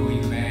New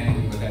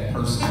Emmanuel, but that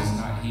person is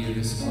not here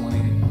this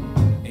morning.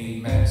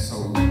 Amen. So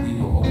we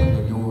will open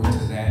the door to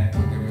that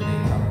whenever they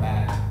come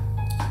back.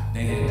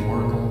 They had to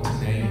work on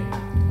today.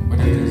 But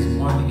if there's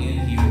one in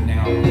here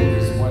now,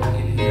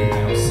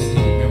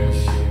 seeking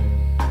membership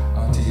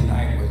to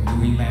unite with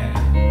New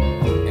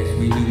Emmanuel as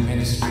we do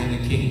ministry in the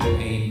kingdom.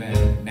 Amen.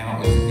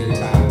 Now is a good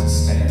time to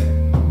stand.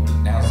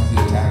 Now's a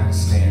good time to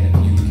stand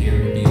if you care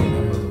to be a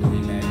member of New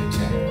Emmanuel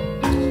Chapel.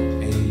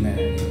 Amen.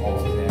 We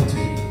offer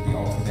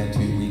that to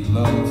you. We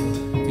love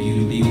for you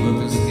to be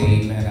with us.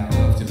 Amen. I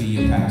love to be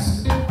your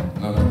pastor.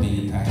 Love to be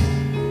your pastor.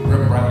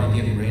 Reverend Brown,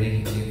 get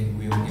ready.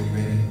 We'll get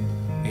ready.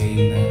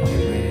 Amen.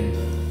 Get ready.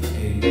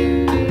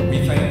 Amen. We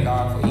thank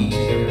God for each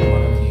and every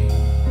one of you.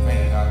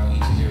 Thank God for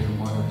each and every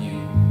one of you.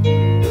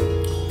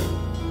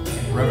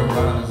 And Reverend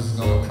Brown is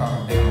going to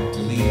come down to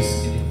lead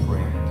us in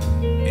prayer.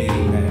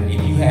 Amen.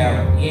 If you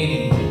have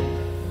any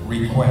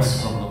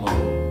requests from the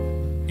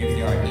Lord, if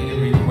there are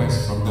any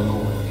requests from the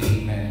Lord,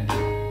 amen,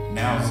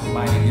 now's a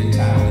mighty good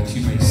time that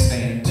you may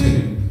stand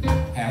to.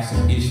 Have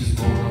some issues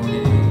going on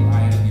in your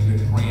life. You've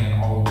been praying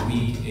all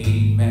week,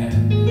 amen.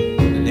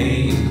 Today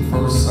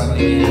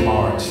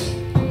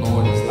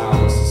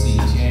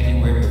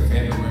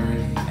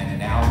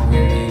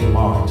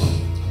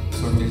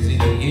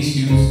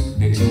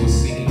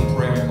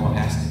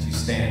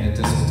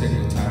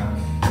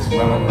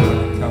Reverend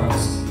Brown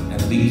comes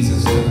and leads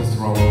us to the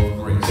throne of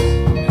grace.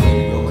 And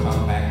then we'll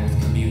come back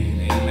with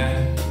communion.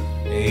 Amen.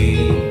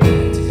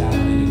 Amen. To God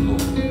be the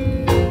glory.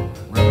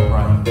 Reverend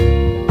Brown.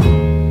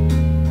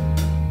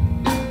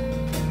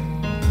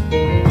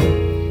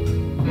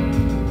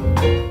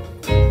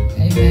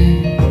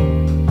 Amen.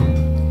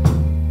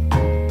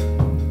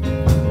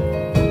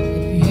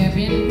 If you have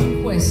any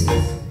requests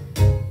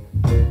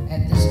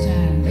at this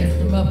time, lift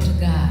them up to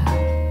God.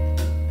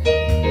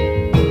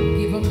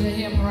 Give them to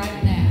Him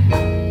right now,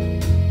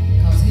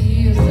 because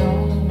He is the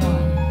only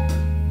one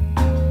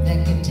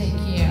that can take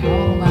care of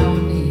all of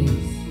our needs.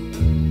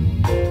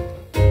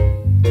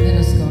 Let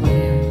us go to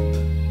Him.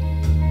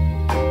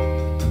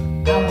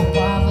 Our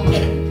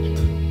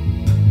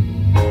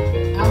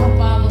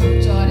Father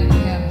which art in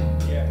heaven,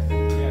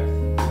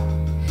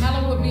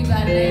 hallowed be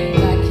thy name,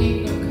 thy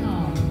kingdom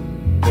come.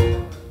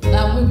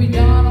 Thy will be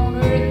done on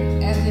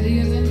earth as it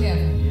is in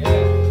heaven.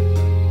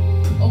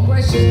 Oh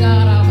gracious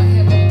God, our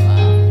heavenly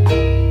Father,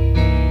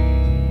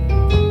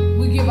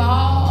 we give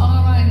all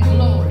honor and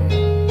glory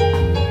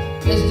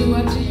that's due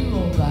unto you,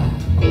 oh God.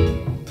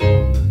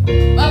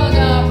 Father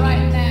God,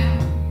 right now,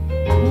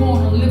 we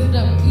want to lift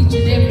up each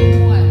and every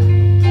one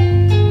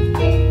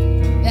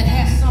that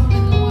has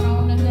something going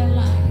on in their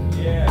life.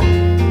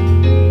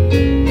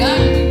 God,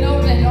 we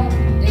know they don't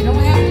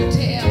have to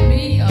tell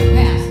me or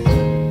pastor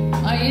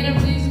or any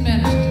of these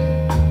ministers.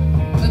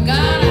 But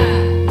God, I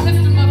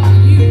lift them up to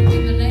you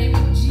in the name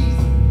of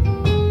Jesus,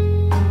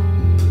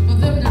 for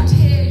them to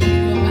tell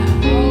you about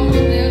all of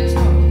their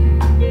trouble,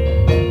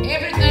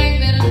 everything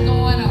that is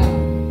going on,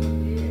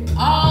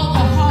 all the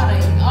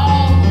heartache,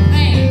 all the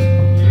pain.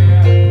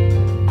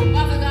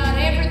 Father God,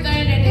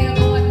 everything that they're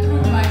going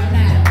through right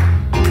now.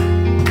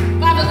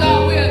 Father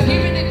God, we are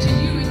giving it to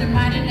you in the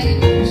mighty name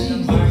of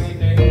Jesus.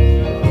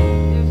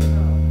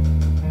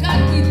 God,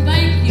 we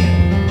thank you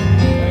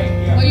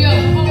for your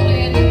holy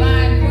and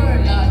divine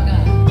word, Lord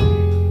God,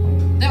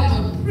 that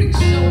was preached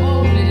so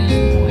boldly this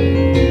morning,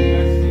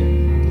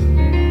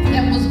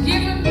 that was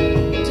given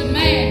to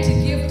man to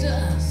give to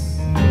us.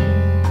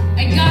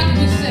 And God,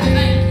 we say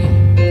thank you.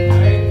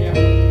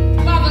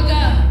 Father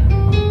God,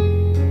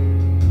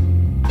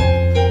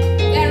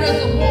 there is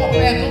a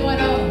warfare going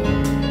on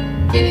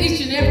in each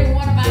and every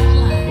one of our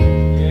lives.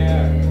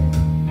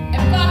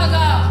 And Father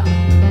God,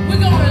 we're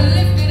going to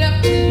lift it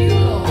up to you,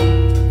 Lord.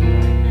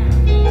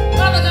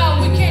 Father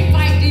God, we can't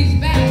fight these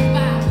battles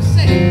by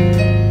ourselves.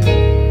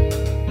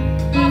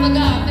 Father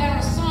God, there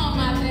are some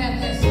out there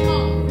that's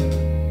hungry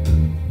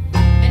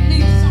and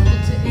need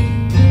something to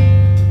eat.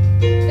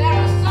 There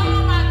are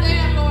some out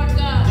there, Lord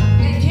God,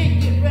 that can't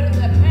get rid of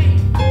their pain.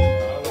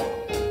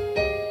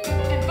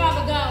 And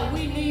Father God,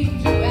 we need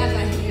you as a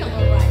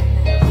healer right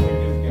now,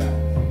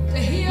 to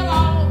heal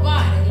our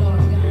body, Lord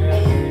God.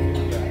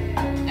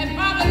 And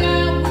Father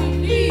God, we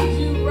need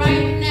you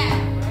right now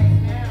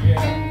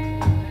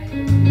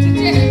to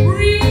just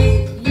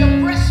breathe your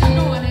fresh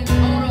anointing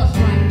on us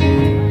right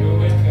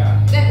now,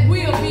 that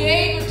we'll be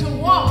able to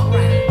walk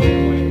right,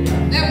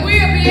 that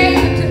we'll be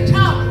able to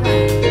talk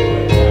right,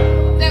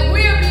 that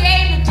we'll be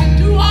able to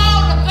do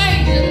all the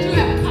things that you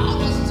have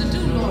called us to do,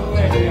 Lord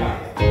God.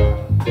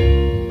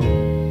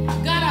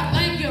 God, I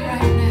thank you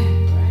right now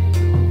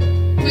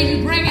for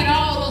you bringing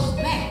all of us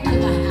back to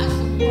the house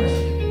of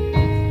worship.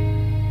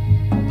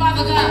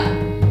 Father God,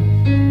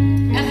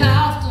 as I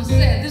often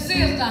said, this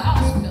is the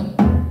hospital.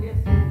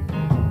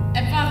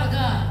 And Father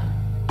God,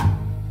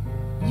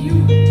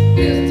 you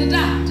is the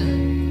doctor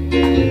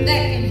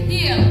that can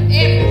heal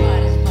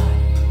everybody's body.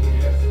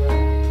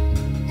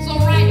 So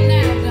right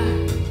now, God,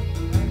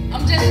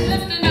 I'm just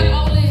lifting up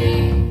holy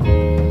hands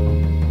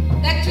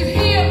that you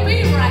heal me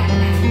right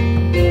now,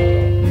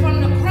 from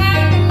the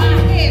crown of my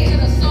head to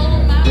the sole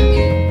of my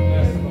feet.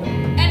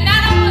 And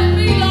not only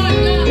me, Lord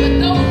God, but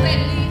those that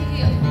need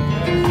healing,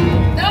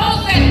 those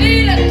that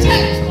need a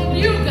touch from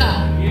you,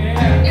 God,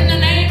 in the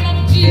name of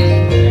Jesus.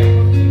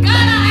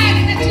 God, I ask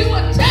that you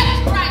would touch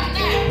right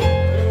now,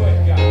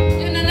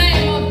 in the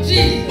name of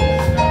Jesus.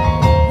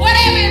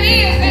 Whatever it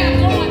is they're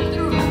going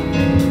through,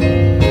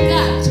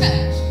 God,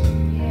 touch.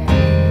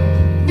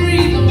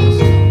 Breathe on us,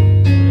 Lord.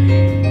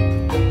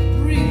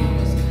 Breathe on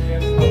us,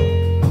 God.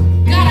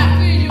 God, I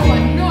feel your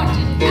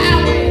anointed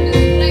power in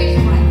this place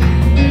right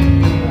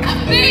now. I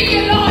feel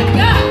you, Lord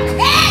God.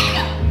 Thank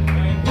you.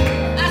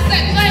 I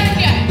said thank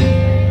you.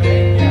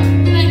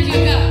 Thank you,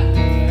 God.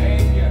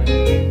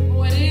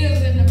 Oh, it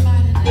is in the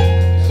mighty name of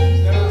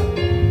Jesus.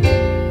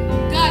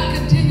 God,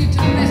 continue to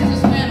bless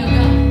this man of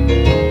God.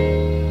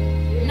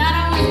 Not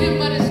only him,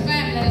 but his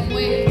family as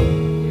well.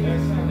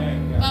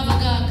 Father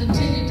God,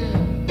 continue to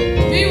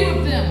be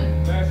with them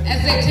as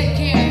they take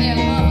care of their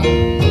mother.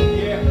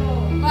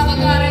 Father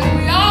God, as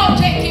we all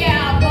take care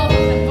of our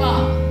brothers and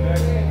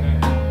fathers.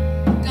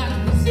 God,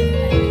 we say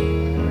thank you.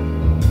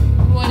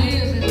 For it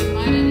is in the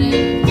mighty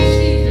name of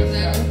Jesus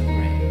that we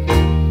pray.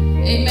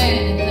 Amen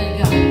and thank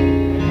God. Amen.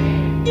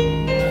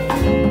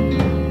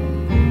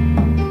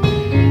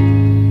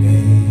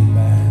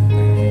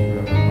 Thank you,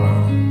 Reverend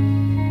Brown.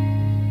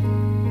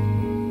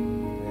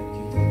 Thank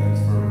you for that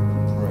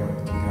fervent prayer.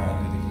 To God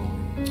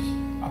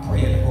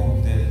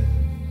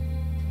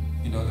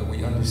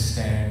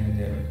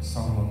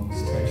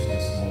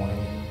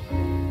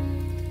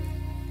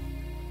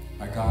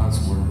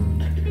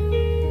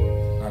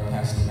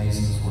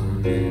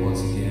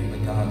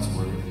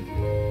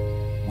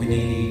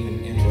need to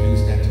even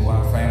introduce that to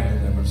our family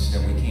members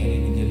that we can't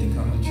even get to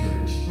come to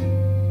church.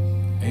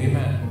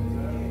 Amen.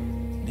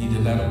 Need to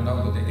let them know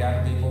that they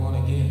got to be born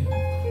again.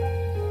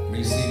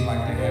 May seem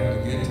like they're having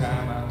a good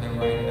time out there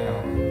right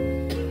now.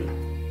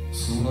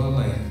 Sooner or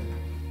later,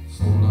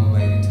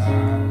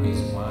 time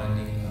is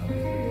winding up.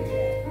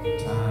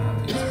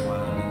 Time is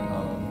winding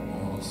up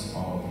on us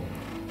all.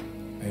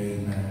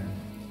 Amen.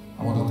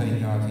 I want to thank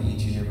God for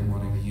each and every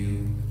one of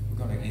you. We're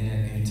going to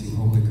enter into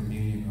Holy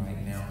Communion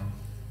right now.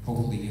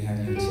 Hopefully you have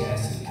your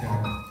chassis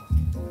cup.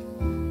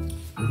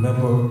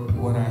 Remember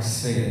what I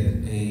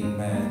said,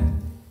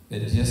 amen,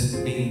 that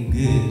just being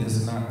good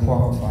does not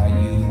qualify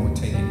you for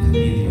taking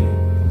communion.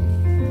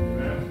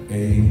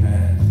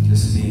 Amen.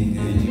 Just being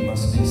good, you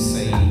must be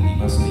saved, you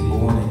must be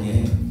born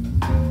again.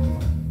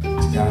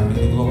 To God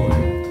be the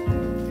glory.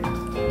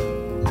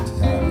 To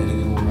God be the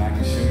glory. I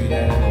can show you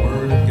that in the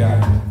Word of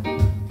God.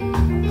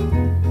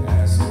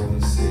 That's what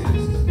it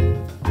says.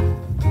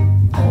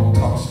 Paul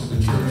talks to the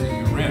church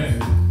in Corinth,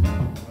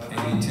 and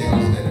he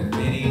tells that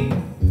many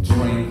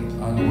drink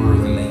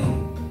unworthily.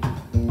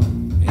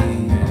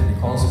 Amen.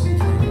 Because we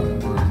drink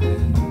unworthily,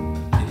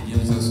 it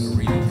gives us a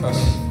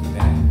repercussion for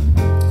that.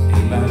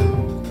 Amen.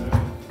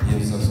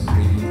 Gives us a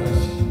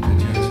repercussion, the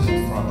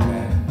judgment from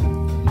that.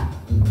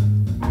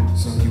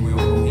 So if you will,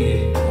 go ahead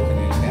and open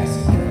your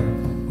chassis cup.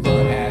 We're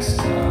going to ask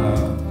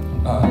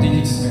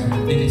Deacon Smith,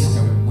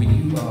 will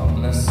you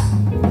bless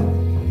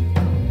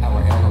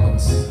our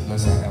elements?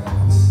 Bless our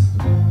elements.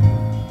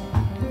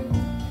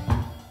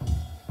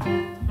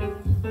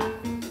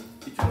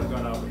 Eternal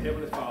God, our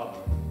Heavenly Father,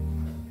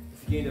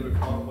 it's again that we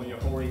call upon your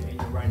holy and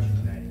your righteous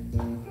name.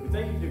 We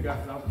thank you, dear God,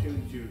 for the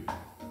opportunity to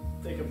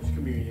take up this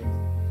communion.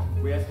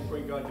 We ask and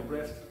pray, God, to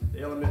bless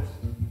the elements,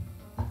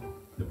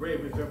 the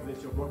bread which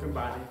represents your broken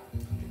body,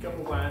 the cup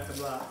of wine,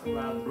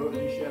 some blood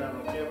you shed out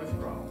on Calvary's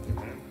cross,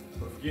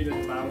 for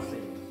forgiveness of our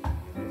sins.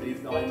 And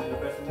these are all in the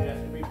best we ask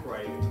and we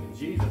pray. In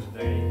Jesus'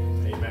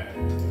 name, amen.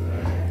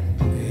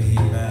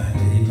 Amen.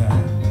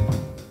 Amen.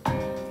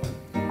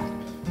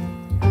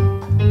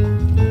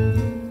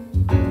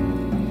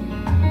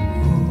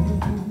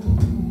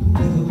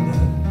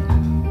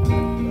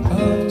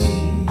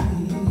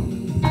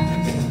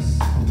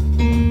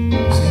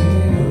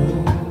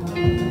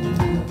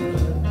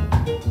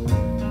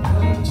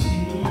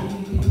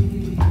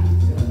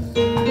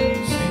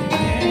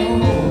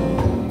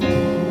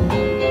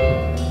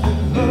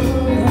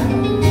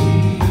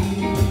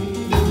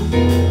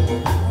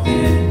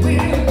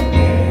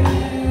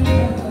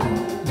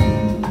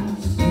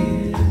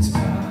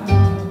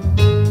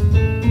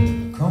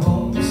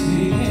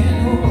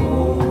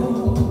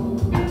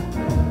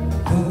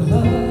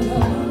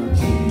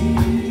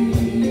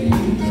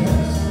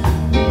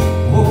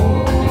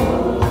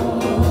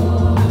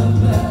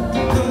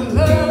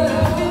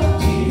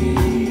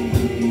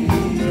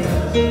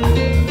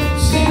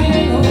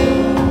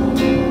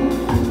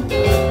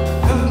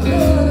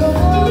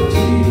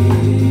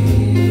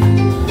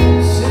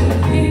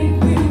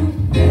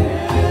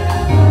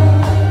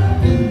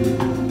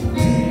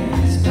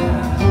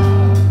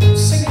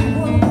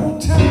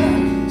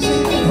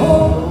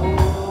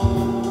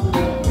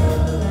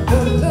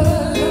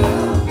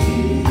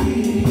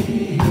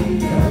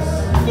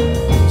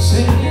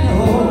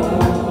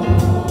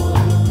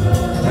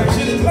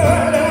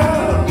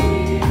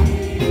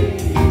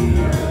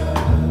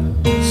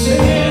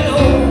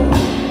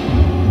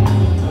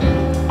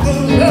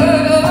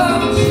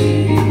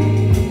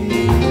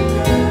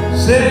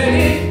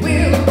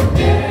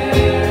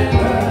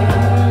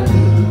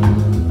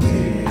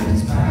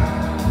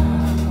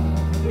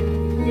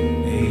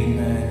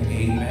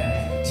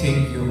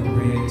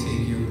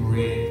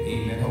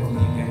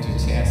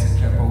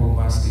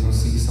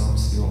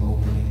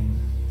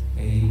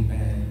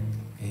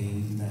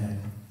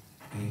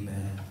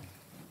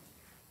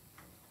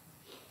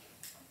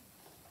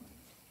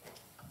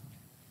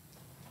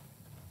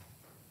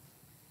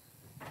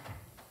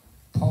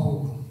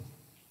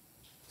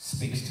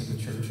 Speaks to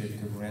the church at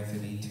Corinth,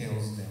 and he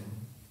tells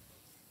them,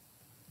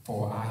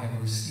 "For I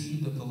have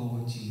received of the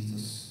Lord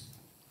Jesus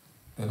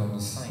that on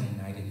the same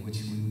night in which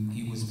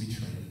he was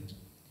betrayed,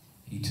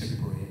 he took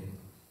bread,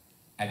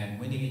 and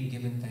when he had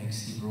given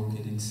thanks, he broke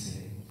it and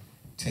said,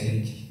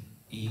 'Take,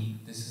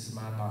 eat, this is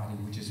my body,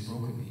 which is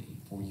broken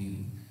for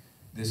you.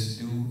 This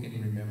do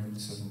in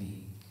remembrance of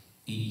me.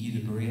 Eat ye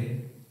the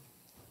bread,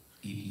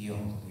 eat ye all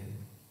of it.'"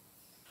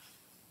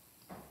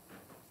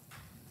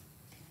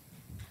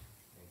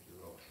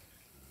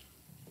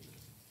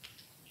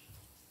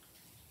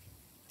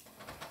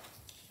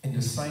 In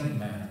the same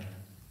manner,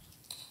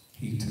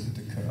 he took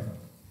the cup.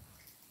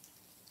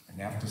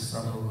 And after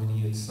supper, when he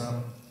had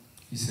supped,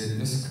 he said,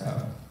 "This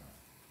cup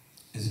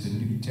is the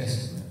New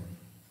Testament,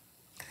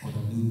 or the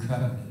New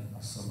Covenant,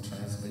 or some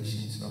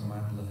translations of my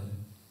blood.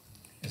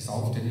 As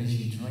often as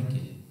you drink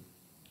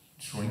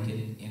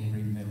it in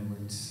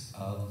remembrance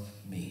of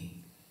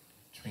me."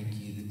 Drink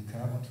ye the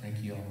cup, drink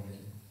ye all of it.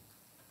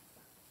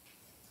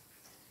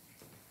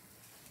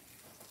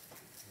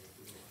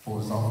 "For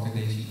as often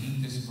as you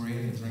eat this bread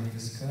and drink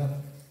this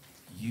cup,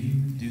 you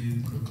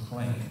do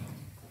proclaim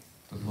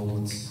the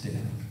Lord's death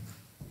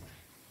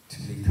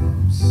till he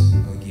comes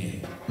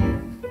again.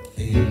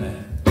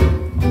 Amen.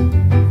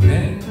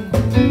 Then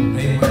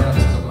they went out to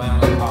the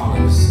Mount of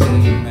Olives.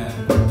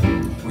 Amen.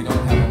 We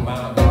don't have a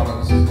Mount of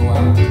Olives to go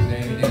out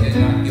today. They did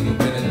not give a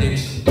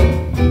benediction.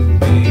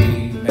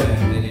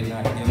 Amen. They did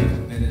not give a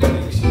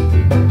benediction.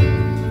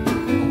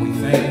 But we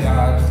thank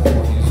God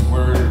for his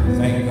word. We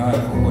thank God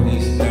for what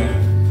he's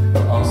done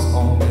for us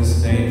on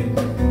this day.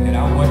 And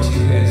I want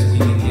you, as we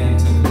begin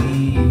to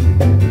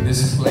leave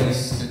this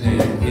place today,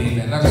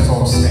 amen. Let us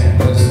all stand.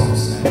 Let us all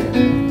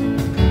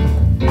stand.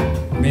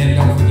 Men,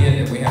 don't forget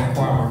that we have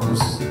choir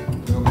rehearsal.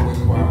 Real quick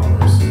choir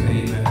rehearsal.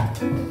 Amen.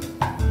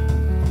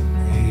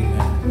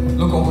 Amen.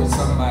 Look over at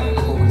somebody.